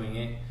keeps doing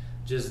it,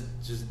 just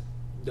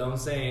don't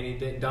say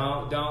anything.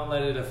 Don't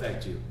let it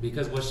affect you,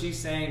 because what she's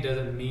saying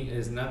doesn't mean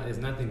is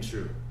nothing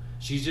true.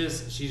 She's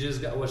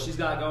just got what she's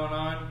got going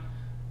on.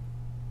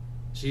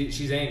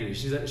 She's angry.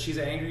 She's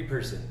an angry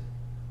person.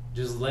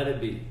 Just let it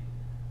be,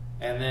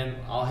 and then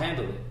I'll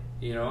handle it.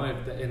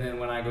 And then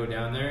when I go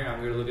down there,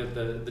 I'm gonna look at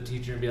the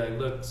teacher and be like,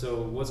 look,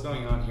 so what's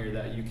going on here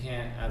that you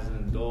can't, as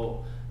an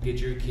adult, get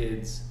your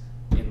kids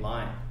in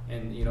line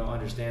and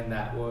understand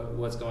that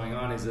what's going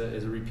on is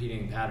a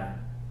repeating pattern.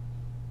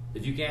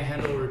 If you can't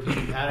handle a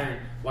repeating pattern,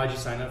 why'd you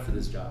sign up for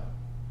this job?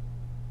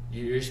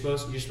 You're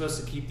supposed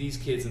to keep these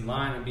kids in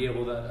line and be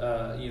able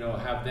to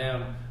have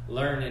them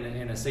learn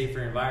in a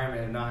safer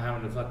environment and not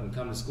having to fucking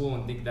come to school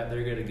and think that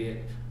they're gonna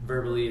get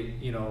verbally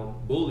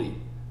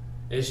bullied.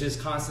 It's just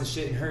constant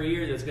shit in her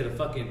ear that's gonna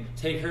fucking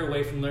take her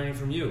away from learning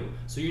from you.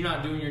 So you're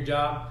not doing your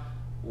job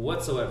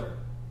whatsoever.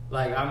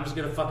 Like, I'm just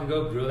gonna fucking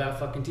go grill that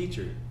fucking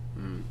teacher.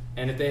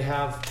 And if they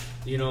have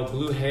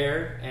blue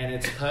hair and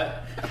it's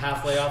cut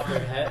halfway off their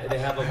head, they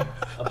have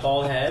a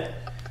bald head,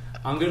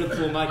 I'm gonna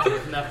pull my kid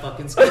from that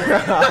fucking school.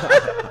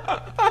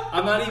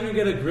 I'm not even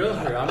gonna grill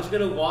her. I'm just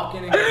gonna walk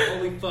in and go,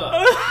 holy fuck.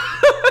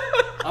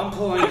 I'm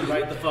pulling you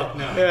right the fuck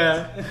now.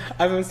 Yeah.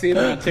 I've been seeing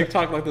on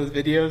TikTok like those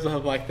videos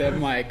of like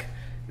them like,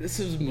 this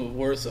is the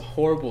worst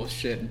horrible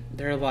shit.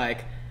 They're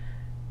like,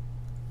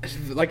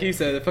 like you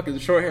said, a fucking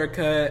short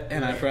haircut,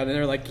 and I forgot. And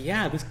they're like,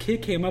 yeah, this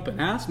kid came up and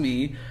asked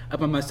me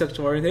about my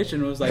sexual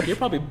orientation. It was like, you're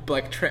probably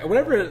like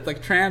whatever,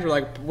 like trans or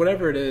like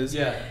whatever it is.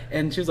 Yeah.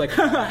 And she was like,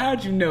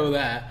 how'd you know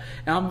that?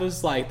 And I'm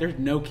just like, there's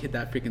no kid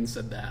that freaking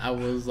said that. I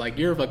was like,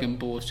 you're fucking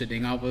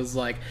bullshitting. I was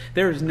like,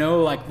 there's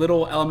no like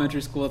little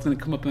elementary school that's gonna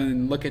come up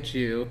and look at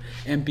you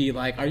and be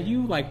like, are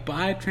you like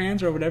bi,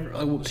 trans, or whatever?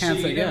 Like, Shit,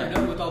 you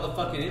never know with all the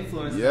fucking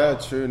influence. Yeah,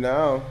 true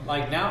now.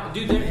 Like now,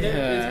 dude,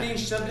 it's being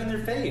shoved in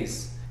their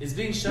face. It's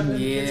being shoved in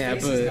kids'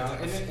 faces now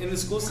in the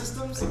school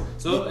systems.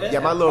 So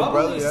my little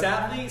probably, brother.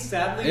 Yeah.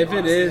 Sadly, if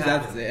it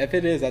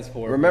is, that's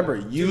horrible. Remember,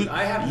 Dude,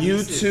 I have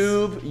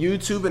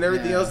YouTube, and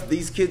everything else.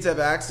 These kids have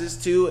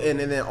access to, and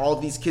then all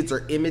these kids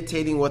are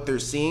imitating what they're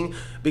seeing.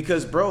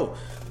 Because, bro,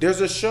 there's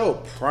a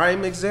show,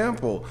 prime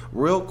example,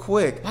 real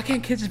quick. Why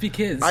can't kids just be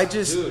kids?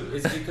 Dude,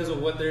 it's because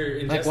of what they're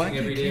ingesting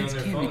every day on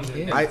their phones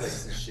and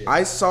Netflix and shit.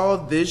 I saw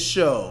this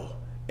show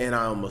and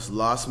I almost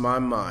lost my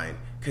mind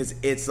because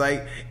it's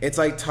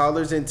like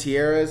Toddlers and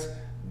Tiaras,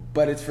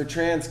 but it's for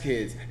trans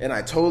kids, and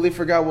I totally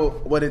forgot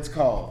what it's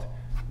called.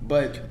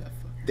 But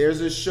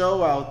there's a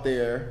show out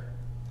there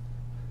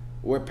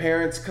where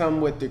parents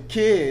come with their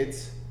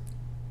kids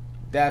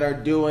that are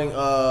doing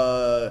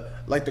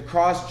like the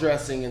cross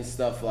dressing and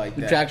stuff like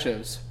that. Drag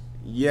shows.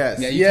 Yes.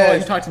 Yeah,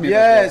 you talked to me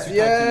about this.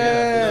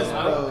 Yes.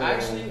 No, I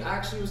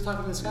actually was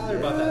talking to Skylar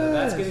about that.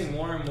 That's getting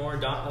more and more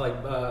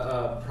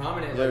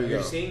prominent. There like, you you're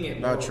go. seeing it.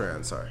 Not more.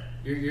 trans. Sorry.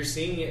 You're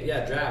seeing it.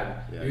 Yeah, drag.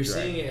 Yeah, you're drag.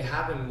 seeing it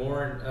happen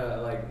more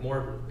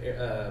more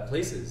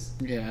places.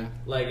 Yeah.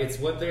 Like it's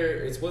what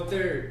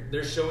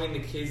they're showing the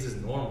kids as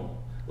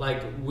normal.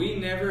 Like we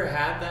never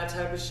had that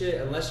type of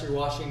shit unless you're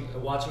watching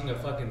a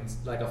fucking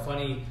like a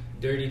funny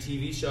dirty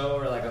TV show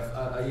or like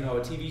a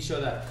TV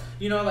show that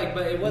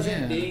but it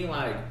wasn't being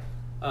like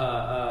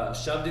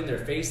shoved in their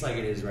face like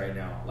it is right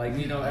now. Like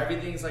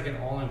everything's like an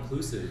all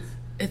inclusive.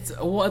 It's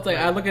like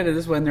I look at it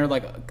this way, and they're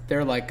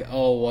like,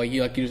 oh well,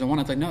 you just don't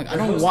want it. It's like no, like, I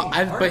don't want.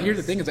 But here's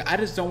the thing: is I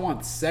just don't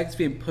want sex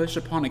being pushed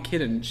upon a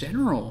kid in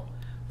general.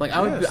 Like I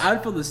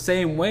would feel the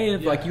same way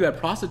if like you had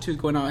prostitutes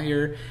going out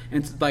here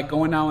and like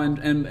going out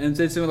and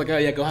saying like, oh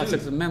yeah, go have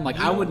sex with men. Like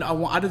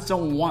I just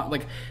don't want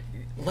like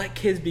let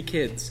kids be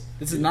kids.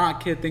 This is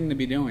not a kid thing to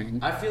be doing.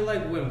 I feel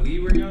like when we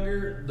were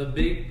younger, the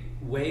big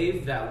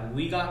wave that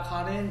we got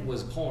caught in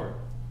was porn.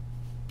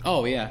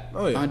 Oh yeah,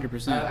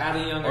 100%. At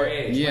a younger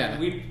age. Yeah, like,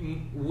 we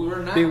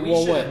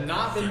should have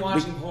not been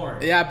watching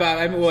porn. Yeah, but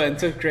I mean, in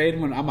 6th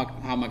grade when I'm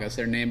not gonna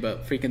say their name,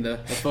 but freaking the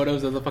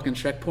photos of the fucking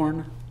Shrek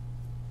porn.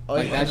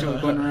 Like that shit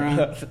was going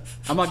around.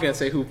 I'm not gonna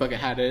say who fucking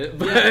had it,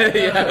 but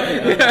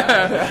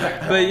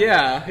but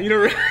yeah,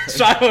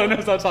 Shiloh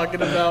knows what I'm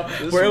talking about.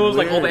 Where it was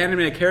like all the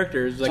animated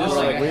characters, like,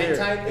 like a weird.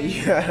 hentai thing.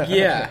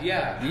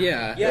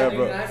 Yeah, dude,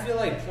 bro. and I feel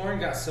like porn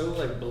got so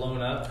like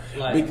blown up,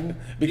 like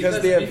because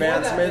the before that,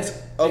 advancements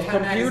they of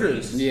had computers.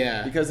 magazines.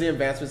 Yeah. Because the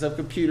advancements of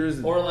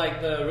computers. Or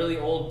like the really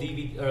old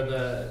DVD or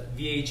the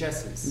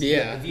VHSs.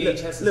 Yeah. The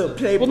VHSs. Little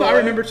Playboy. Well, no, I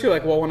remember too.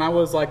 Like, when I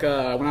was like,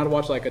 when I'd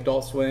watch like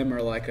Adult Swim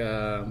or like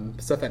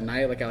stuff at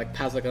night, like at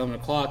past like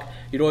 11:00,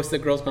 you'd always see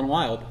Girls Gone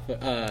Wild.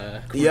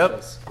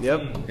 Commercials.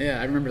 Yep. Yeah,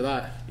 I remember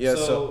that. Yeah.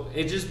 So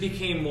it just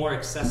became more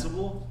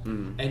accessible,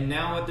 and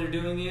now what they're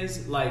doing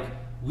is like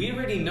we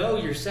already know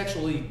you're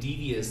sexually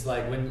devious.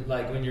 Like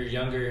when you're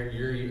younger,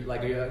 you're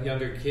like a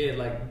younger kid,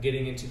 like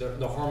getting into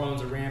the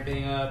hormones are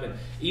ramping up, and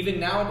even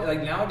now,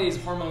 like nowadays,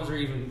 hormones are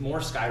even more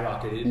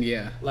skyrocketed.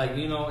 Yeah. Like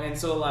and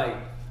so like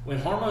when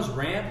hormones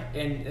ramp,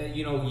 and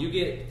you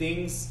get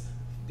things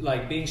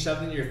like being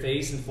shoved in your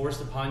face and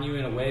forced upon you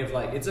in a way of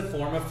like it's a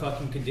form of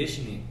fucking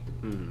conditioning.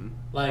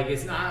 Like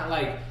it's not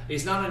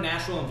a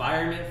natural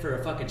environment for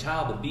a fucking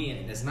child to be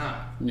in. It's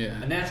not.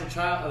 Yeah. A natural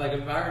child like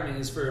environment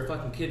is for a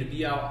fucking kid to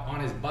be out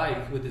on his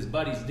bike with his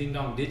buddies ding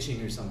dong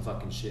ditching or some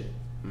fucking shit.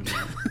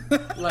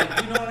 Like,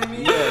 you know what I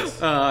mean? Yes.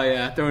 Oh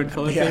yeah, throwing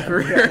toilet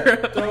paper.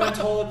 Throwing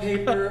toilet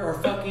paper or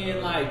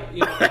fucking like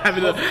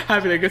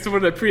having to get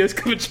someone in a Prius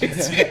come and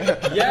chase you.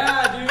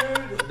 Yeah,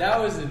 dude, that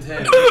was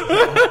intense.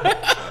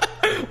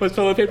 Was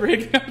toilet paper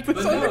hanging out the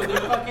But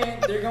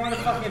no, they're going to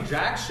fucking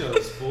drag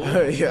shows, fool.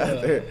 Yeah.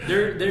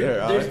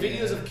 There's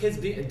videos of kids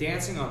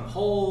dancing on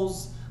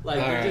poles. Like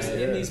they're just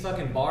in these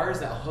fucking bars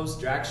that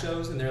host drag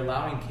shows, and they're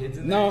allowing kids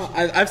in there. No,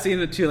 I've seen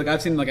it too. Like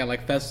I've seen at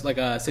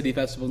like city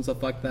festival and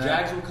stuff like that.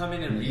 Drags will come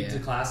in and read to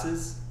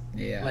classes.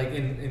 Yeah. Like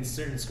in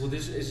certain schools,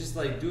 it's just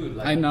like, dude.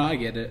 Like, I know, I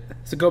get it.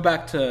 So go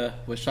back to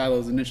what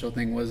Shiloh's initial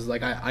thing was.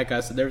 Like I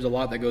guess there's a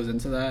lot that goes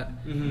into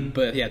that.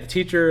 But yeah, the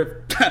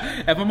teacher.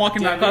 If I'm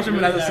walking into that classroom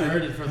and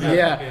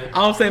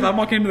I'll say if I'm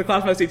walking into the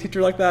class and I see a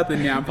teacher like that,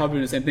 then yeah, I'm probably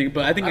doing the same thing.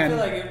 But I think I feel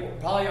like it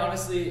probably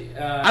honestly.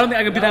 I don't think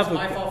I could be that. Was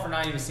my fault for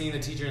not even seeing the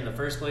teacher in the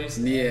first place.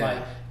 Yeah.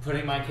 Like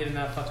putting my kid in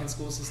that fucking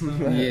school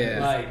system. Yeah.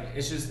 Like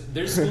it's just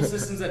there's school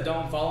systems that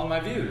don't follow my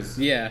views.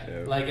 Yeah.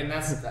 Like and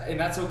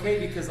that's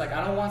okay because like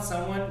I don't want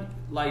someone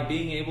like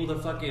being able to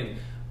fucking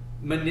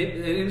in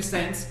a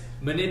sense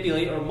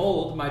manipulate or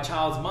mold my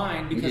child's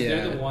mind because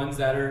they're the ones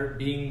that are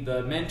being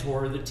the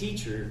mentor or the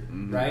teacher,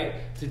 right?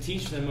 To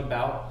teach them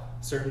about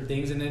certain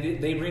things, and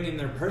they bring in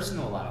their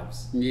personal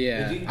lives.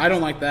 Yeah, I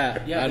don't like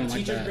that. Yeah, I the don't like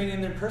teachers that. bring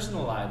in their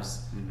personal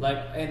lives, like,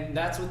 and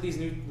that's what these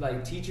new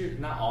like teachers,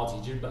 not all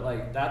teachers, but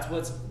like that's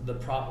what's the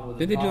problem.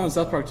 Did they do it on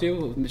South Park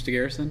too with Mr.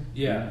 Garrison?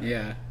 Yeah,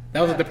 Yeah,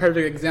 that was like the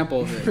perfect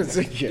example of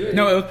it. Dude,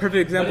 No, it was a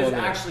perfect example but of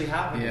it's it. actually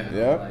happening. Yeah.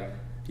 Yep. Like,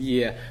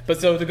 Yeah,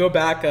 but so to go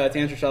back to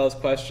answer Charlotte's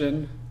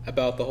question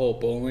about the whole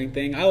bullying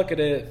thing, I look at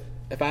it,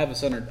 if I have a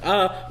son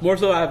or more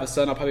so I have a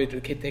son, I'll probably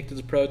take this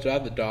approach. If I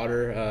have a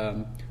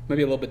daughter,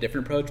 maybe a little bit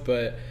different approach,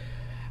 but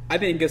I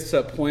think it gets to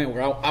a point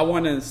where I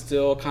want to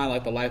instill kind of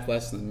like the life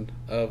lesson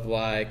of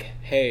like,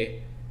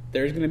 hey,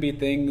 there's going to be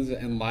things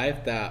in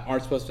life that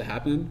aren't supposed to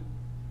happen,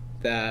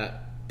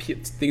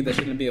 things that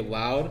shouldn't be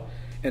allowed,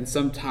 and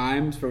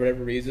sometimes for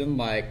whatever reason,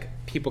 like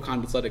people kind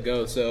of just let it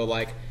go. So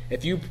like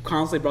if you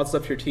constantly brought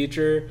stuff to your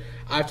teacher,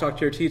 I've talked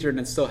to your teacher and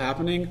it's still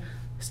happening,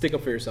 stick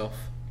up for yourself.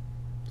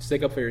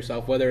 Stick up for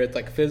yourself, whether it's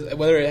like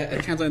whether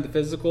it translates into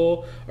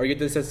physical or you get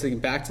this something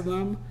back to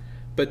them,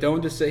 but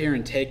don't just sit here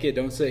and take it.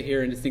 Don't sit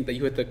here and just think that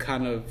you have to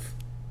kind of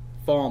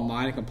fall in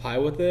line and comply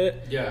with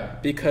it. yeah,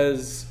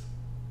 Because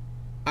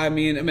I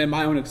mean, in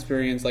my own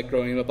experience, like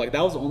growing up, like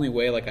that was the only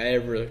way like I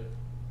ever,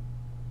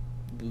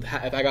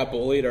 if I got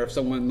bullied or if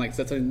someone like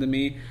said something to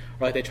me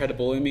or like they tried to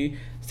bully me,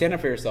 stand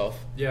up for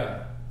yourself.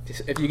 yeah.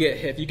 If you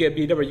get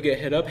beat up or you get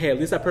hit up, hey, at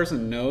least that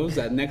person knows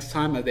that next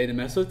time that they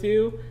mess with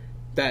you,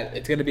 that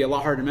it's going to be a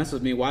lot harder to mess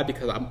with me. Why?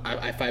 Because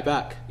I fight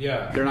back.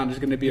 Yeah. They're not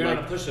just going to be You're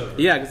like not a pushover.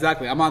 Yeah,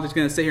 exactly. I'm not just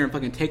going to sit here and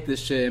fucking take this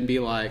shit and be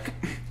like,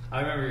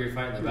 I remember you were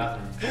fighting in the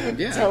bathroom.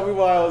 yeah. Tell me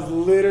why I was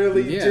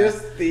literally Yeah.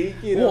 just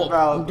thinking Well,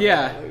 about that.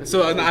 yeah.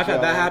 So and I've had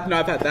that God. happen.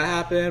 I've had that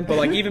happen. But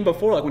like even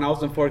before, like when I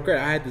was in 4th grade,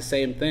 I had the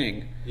same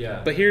thing.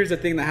 Yeah. But here's the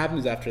thing that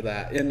happens after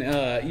that, and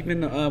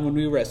even when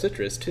we were at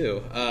Citrus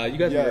too. You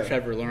guys remember Yeah.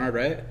 Trevor Leonard,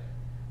 right?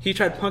 He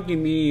tried punking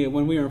me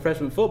when we were in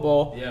freshman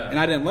football, Yeah. and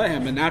I didn't let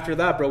him. And after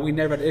that, bro, we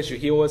never had an issue.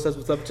 He always says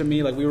what's up to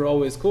me. Like, we were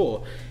always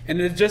cool.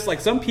 And it's just, like,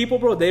 some people,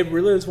 bro, they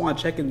really just want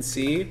to check and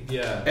see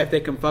Yeah. if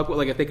they can fuck with,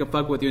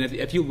 you. And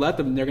if you let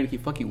them, they're going to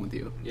keep fucking with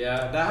you.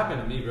 Yeah, that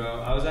happened to me,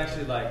 bro. I was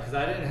actually like,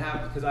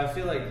 because I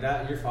feel like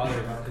that your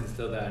father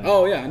instilled that in me.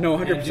 Oh, yeah. No,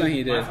 And 100% dude,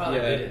 he did. My father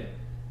Yeah. didn't.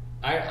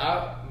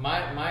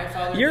 My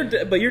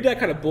father. But your dad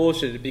kind of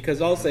bullshitted,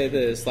 because I'll say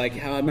this. Like,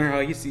 I remember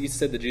how he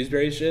said the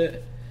Jewsbury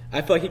shit?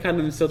 I feel like he kind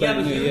of instilled Yeah, that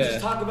in but he me. would Yeah.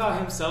 just talk about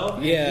himself.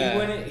 And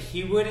Yeah.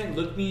 he wouldn't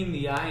look me in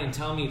the eye and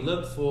tell me,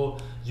 "Look, fool,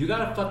 you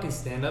gotta fucking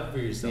stand up for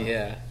yourself."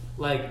 Yeah.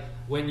 Like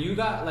when you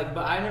got like,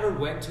 but I never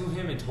went to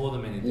him and told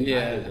him anything.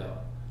 Yeah. Either,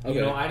 though. Okay.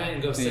 You know, I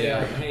didn't go say Yeah.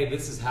 like, "Hey,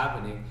 this is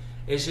happening."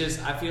 It's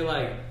just I feel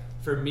like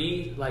for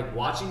me, like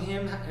watching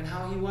him and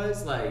how he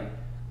was, like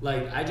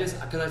I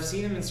just because I've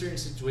seen him in certain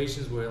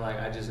situations where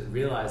like I just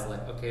realized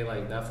like, okay,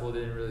 like that fool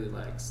didn't really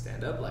like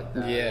stand up like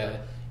that. Yeah.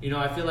 Like, you know,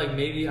 I feel like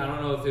maybe I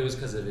don't know if it was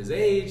because of his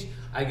age.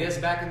 I guess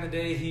back in the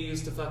day he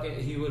used to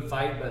he would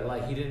fight, but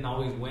like he didn't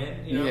always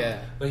win. You know, Yeah.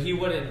 but he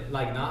wouldn't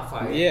like not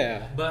fight.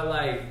 Yeah. But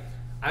like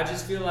I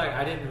just feel like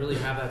I didn't really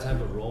have that type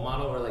of role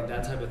model or like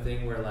that type of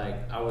thing where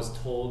like I was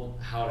told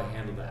how to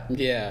handle that.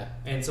 Yeah.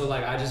 And so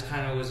like I just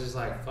kind of was just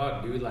like,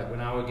 fuck, dude. Like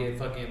when I would get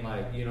fucking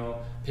like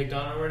picked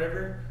on or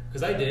whatever,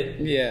 because I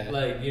did. Yeah.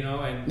 Like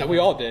and No, we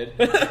all did.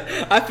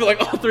 I feel like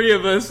all three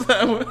of us.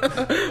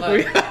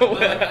 like, but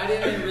like I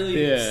didn't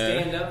really Yeah.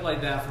 stand up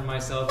like that for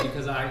myself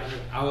because I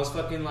was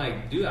fucking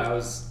like, dude, I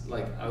was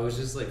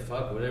just like,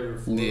 fuck,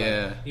 whatever.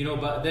 Yeah. Like,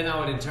 but then I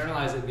would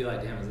internalize it and be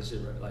like, damn, is this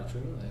shit like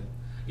true? Like,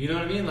 you know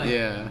what I mean? Like,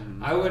 Yeah.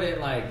 I wouldn't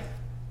like,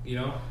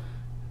 No.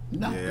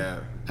 Yeah.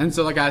 And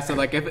so, like I said,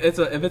 like if it's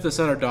a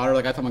son or daughter,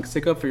 like I tell them, like,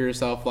 stick up for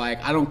yourself.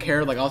 Like I don't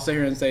care. Like I'll sit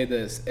here and say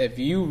this: if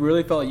you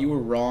really felt like you were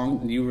wrong,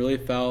 and you really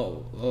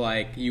felt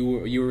like you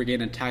were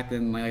getting attacked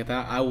and like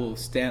that, I will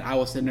stand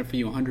up for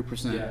you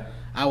 100%. Yeah.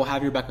 I will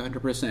have your back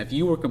 100%. If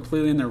you were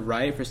completely in the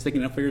right for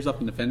sticking up for yourself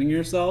and defending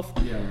yourself,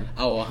 Yeah.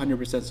 I will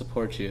 100%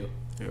 support you.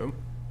 Yeah.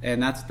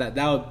 And that's what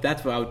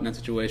I would in that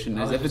situation is.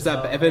 I If would it's just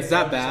that tell- if it's that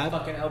I would just bad,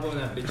 fucking elbow in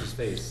that bitch's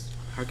face.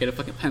 or get a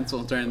fucking pencil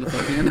and turn in the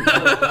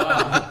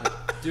fucking.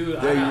 Dude,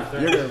 I Yeah, got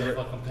threatened you're with a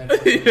gonna- fucking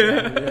pencil.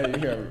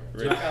 Yeah.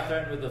 Dude, I got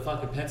threatened with a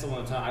fucking pencil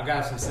one time. I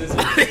got some scissors.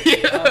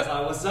 I was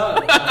like, "What's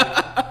up?"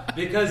 Like,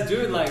 because,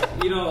 dude, like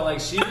like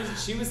she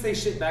would say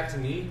shit back to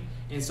me,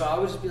 and so I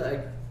would just be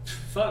like,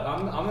 "Fuck,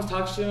 I'm gonna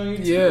talk shit on you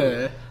too."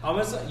 Yeah.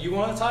 You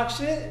want to talk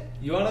shit?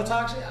 You want to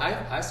talk shit?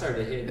 I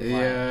started hitting.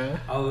 Yeah.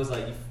 I was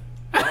like,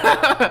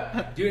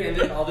 dude, and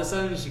then all of a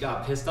sudden she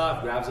got pissed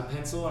off, grabs a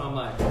pencil, and I'm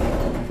like,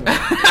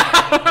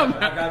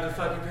 I grabbed a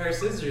fucking pair of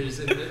scissors,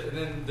 and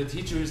then the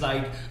teacher was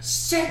like,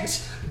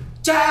 sit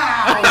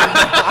down.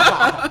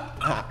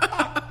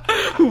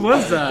 Who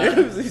was that?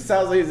 He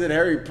sounds like he's in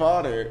Harry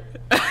Potter.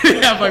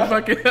 Yeah, like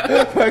fucking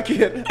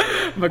Fucking.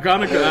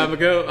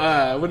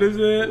 McGonagall. What is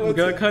it?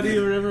 McGonagall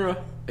or whatever.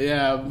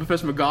 Yeah,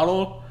 Professor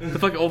McGonagall, the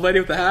fucking old lady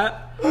with the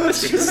hat.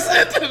 She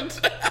sent him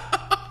down.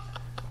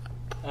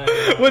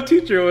 What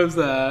teacher was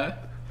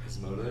that? His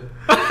motive.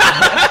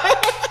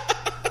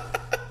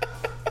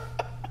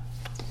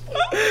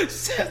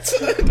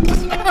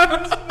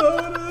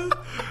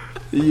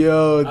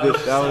 Yo,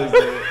 that was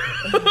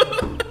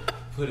it.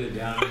 put it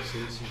down and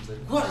shit. She was like,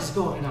 "What is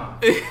going on?"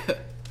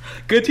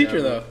 Good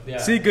teacher though. Yeah.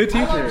 See, good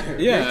teacher. I liked her.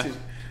 Yeah.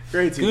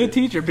 Great teacher. Good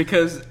teacher,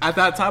 because at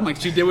that time, like,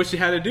 she did what she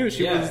had to do.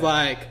 She Yeah. was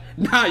like,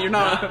 "Nah, you're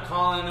not." Not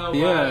calling nobody.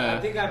 Yeah.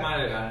 I think I might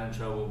have gotten in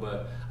trouble,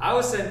 but I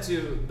was sent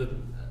to the.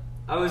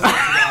 I was sent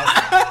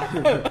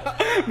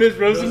to Miss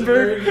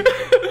Rosenberg.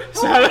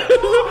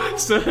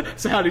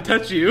 so how'd he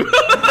touch you?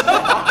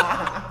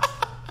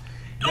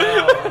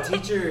 No, a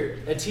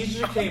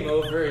teacher came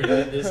over and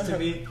did this to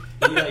me.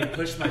 He like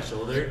pushed my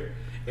shoulder,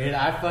 and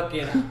I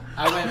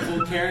went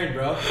full Karen,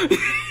 bro.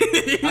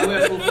 I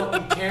went full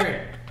fucking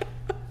Karen.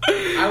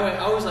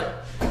 I was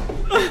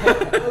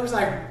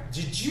like,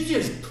 did you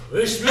just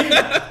push me?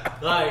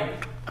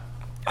 Like,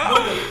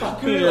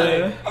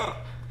 motherfucker, like.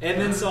 And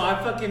then so I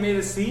fucking made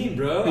a scene,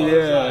 bro.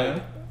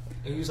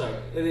 He was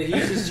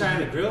just trying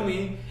to grill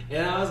me,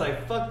 and I was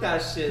like, fuck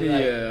that shit.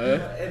 Like,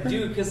 Yeah.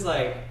 dude, because,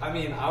 like, I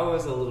mean, I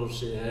was a little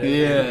shithead.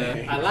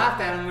 Yeah. I laughed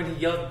at him when he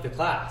yelled at the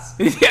class.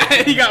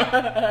 Yeah, he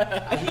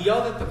got. He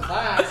yelled at the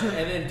class, and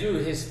then,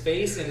 dude, his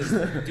face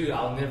and dude,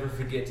 I'll never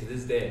forget to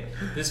this day.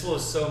 This fool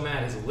was so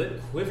mad, his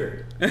lip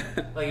quivered.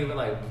 Like, it went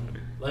like,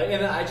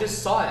 and I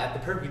just saw it at the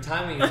perfect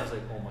timing, and I was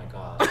like, oh my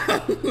god.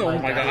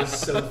 Like, my that God. was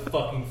so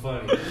fucking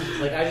funny.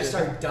 Like, I just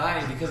started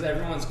dying because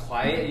everyone's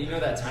quiet. You know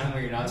that time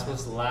where you're not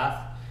supposed to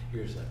laugh?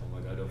 You're just like, oh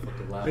my god, don't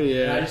fucking laugh.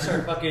 Yeah. And I just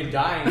started fucking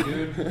dying,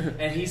 dude.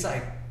 And he's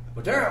like,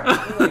 Mateo,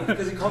 like,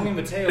 because he called me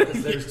Mateo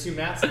because there's two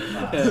Matts in the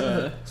class.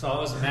 Yeah. So I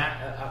was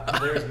Matt.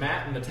 There was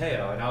Matt and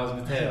Mateo, and I was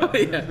Mateo.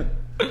 Yeah.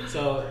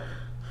 So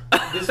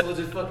this was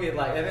just fucking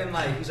like, and then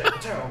like he's like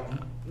Mateo,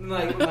 and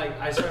like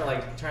I started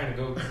like trying to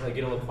go like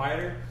get a little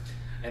quieter,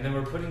 and then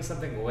we're putting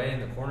something away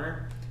in the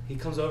corner. He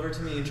comes over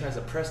to me and tries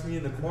to press me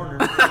in the corner.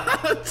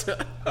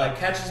 Like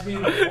catches me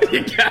in the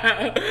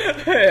corner.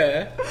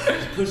 Yeah.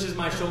 Just pushes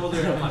my shoulder,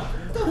 and I'm like,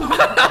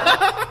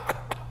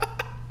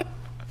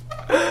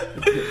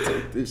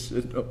 Take this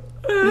shit up.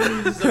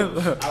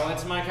 so I went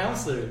to my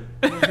counselor.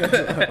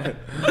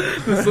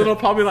 This little,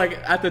 probably like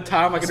at the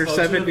time, like in her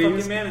Spoke to the fucking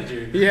 70s.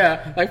 manager.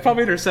 Yeah, like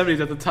probably in her 70s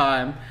at the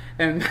time,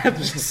 and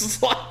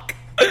just like,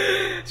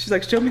 she's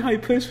like, "Show me how he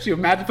pushed you."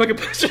 Imagine fucking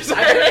pushes her.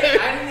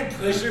 I didn't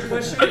push her,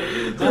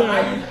 but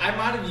I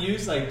might have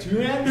used like two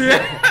hands,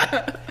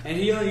 and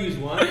he only used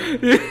one.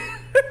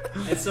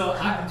 And so,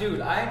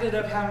 I ended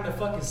up having to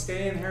fucking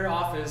stay in her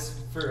office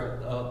for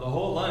the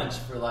whole lunch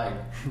for like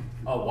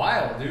a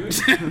while, dude.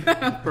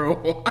 For a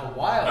while. A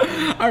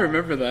while. I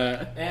remember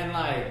that. And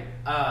like,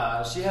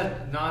 she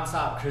had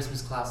nonstop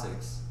Christmas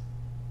classics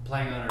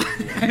playing on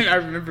her radio. I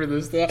remember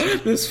this stuff.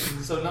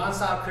 So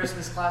nonstop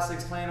Christmas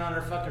classics playing on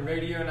her fucking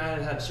radio, and I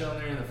had chilling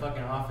there in the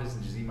fucking office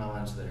and just eat my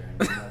lunch there and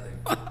do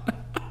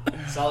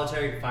nothing.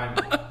 Solitary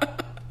confinement.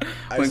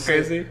 Went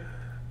crazy.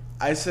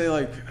 I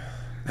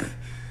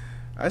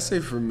say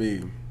for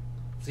me,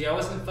 See, I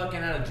wasn't fucking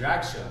at a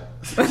drag show.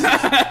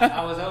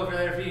 I was over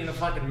there being a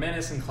fucking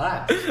menace in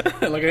class.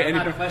 Like I'm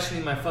not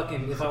questioning my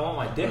fucking if I want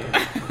my dick.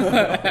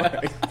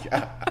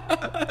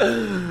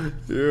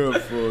 you're a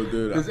fool,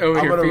 dude. Just over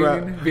I'm here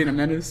gonna feeding, being a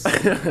menace.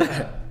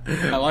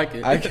 I like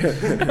it.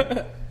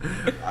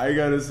 I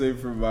gotta say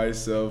for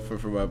myself, or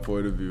from my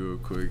point of view, real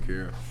quick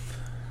here.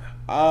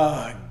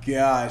 Oh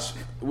gosh,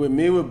 with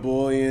me with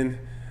bullying,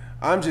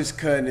 I'm just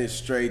cutting it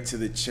straight to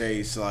the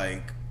chase.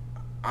 Like,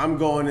 I'm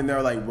going in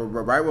there like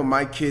right when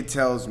my kid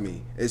tells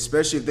me,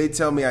 especially if they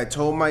tell me I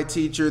told my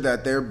teacher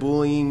that they're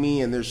bullying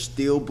me and they're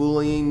still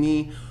bullying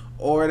me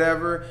or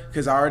whatever,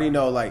 because I already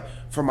know, like,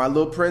 for my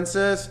little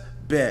princess,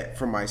 bet.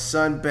 For my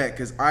son, bet.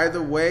 Because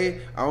either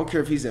way, I don't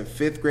care if he's in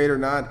 5th grade or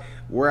not,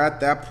 we're at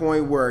that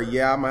point where,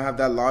 yeah, I'm going to have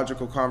that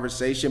logical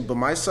conversation, but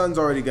my son's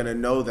already going to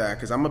know that,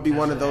 because I'm going to be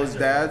one of those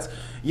dads.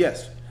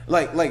 Yes.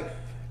 Like,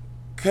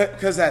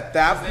 because at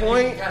that Then you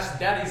point... can catch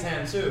daddy's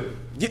hand too.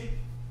 Yeah,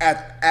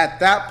 at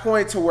that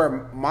point to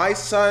where my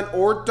son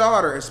or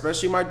daughter,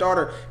 especially my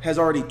daughter, has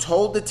already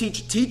told the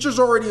teacher. Teacher's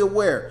already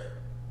aware.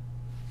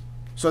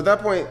 So at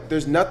that point,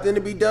 there's nothing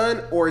to be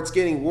done, or it's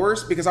getting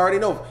worse, because I already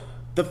know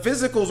the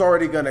physical's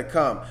already gonna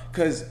come.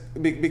 Because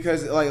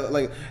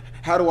like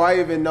how do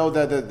I even know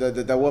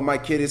that what my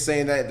kid is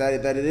saying that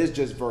it is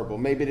just verbal?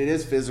 Maybe it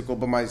is physical,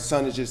 but my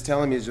son is just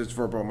telling me it's just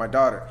verbal. My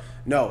daughter,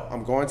 no,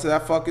 I'm going to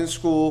that fucking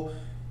school.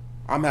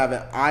 I'm having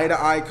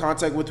eye-to-eye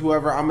contact with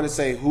whoever. I'm going to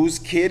say whose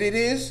kid it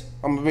is.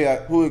 I'm going to be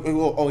like,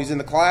 oh, he's in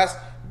the class?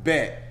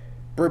 Bet.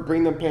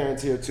 Bring them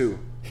parents here, too.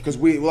 Because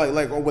we're going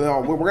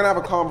to have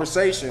a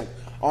conversation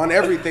on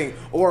everything.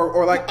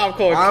 Or like... I'm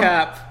calling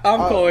Cap. I'm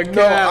calling Cap.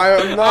 No, I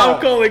am not.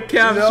 I'm calling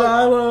Cap,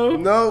 Shiloh.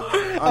 No,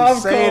 I'm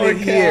saying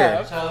it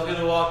here. Shiloh's going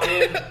to walk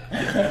in.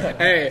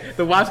 Hey,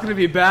 the wife's going to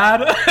be bad.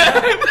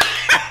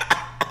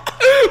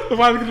 The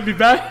wife's going to be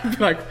bad. Be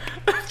like...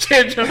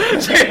 Change up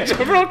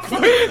real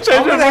quick.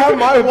 I'm gonna have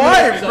my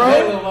wife,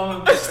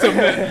 bro.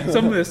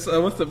 Some of this.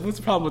 What's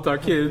the problem with our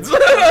kids?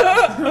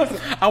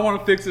 I want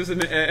to fix this and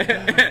make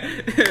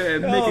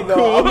it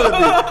cool. I'm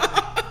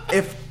gonna be,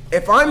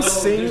 if I'm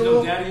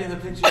single, There's no daddy in the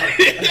picture.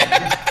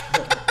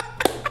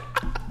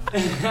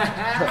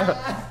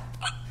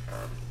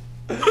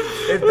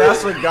 if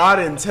that's what God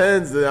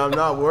intends, then I'm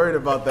not worried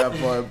about that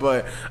part.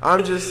 But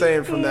I'm just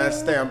saying from that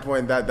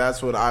standpoint that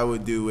that's what I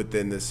would do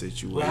within this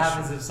situation. What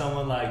happens if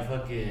someone like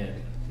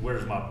fucking,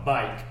 where's my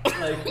bike?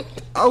 Like,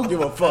 I don't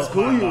give a fuck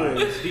who you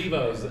is.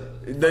 Devo's.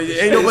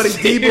 Ain't nobody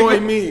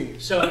D-boying me.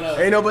 Showing up.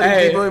 Ain't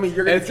nobody D-boying me.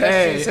 You're gonna catch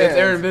these hands. It's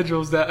Aaron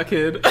Vigil's that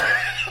kid.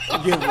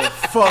 I give a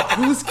fuck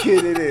whose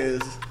kid it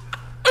is.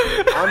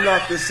 I'm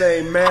not the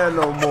same man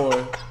no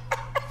more.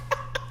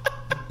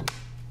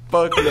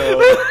 Fuck no.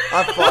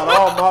 I fought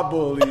all my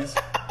bullies.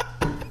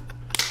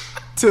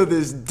 To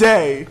this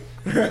day.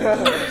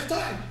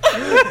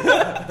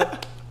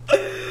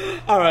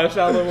 Alright,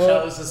 shout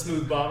out to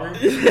Smooth Bomber.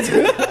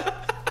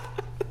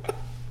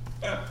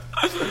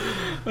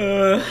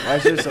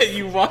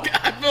 You walk.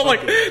 I feel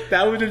like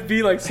that would just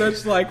be like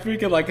such like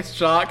freaking like a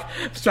shock.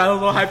 Shiloh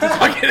little hyped as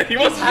fucking. He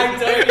was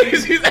hyped up.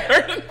 He's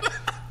Aaron.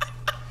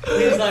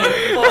 He's like,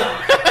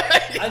 fuck.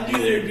 I knew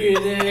there'd be a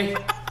day.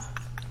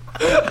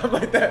 I'm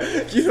like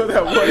that. You know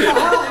that one.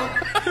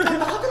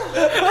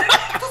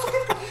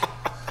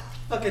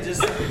 Fucking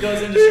just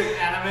goes into straight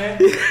anime.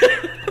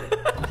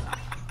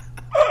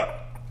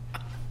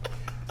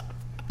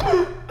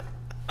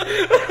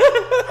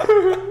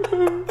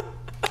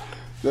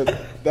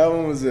 That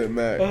one was it,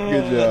 Mac.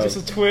 Good job. Just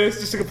a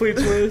twist, just a complete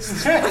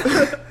twist.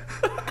 That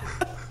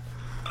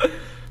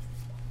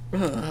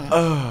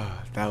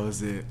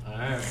was it.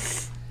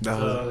 Alright.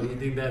 So you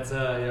think that's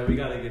yeah, we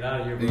gotta get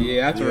out of here, bro.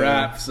 Yeah, that's a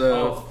wrap.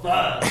 So oh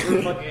fuck,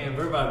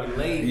 we're about to be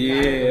late.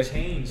 Yeah, gotta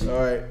change. All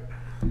right.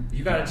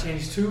 You gotta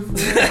change too,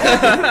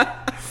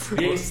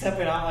 fool. You ain't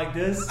stepping out like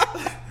this.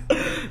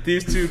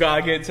 These two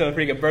gotta get to a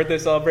freaking birthday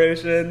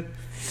celebration.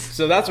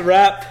 So that's a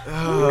wrap.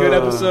 Good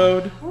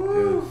episode.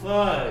 Woo,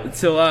 fuck.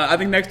 Until I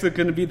think next is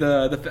gonna be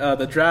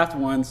the draft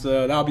one,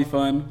 so that'll be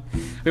fun.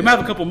 We might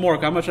have a couple more.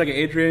 I'm gonna try to get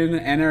Adrian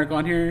and Eric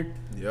on here.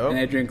 Yep. And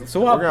Adrian. So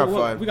we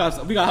got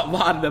a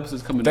lot of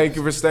episodes coming. Thank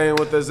you for staying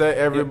with us,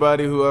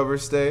 everybody. Whoever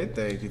stayed.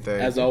 Thank you.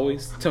 As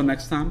always. Till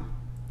next time.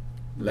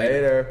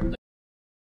 Later.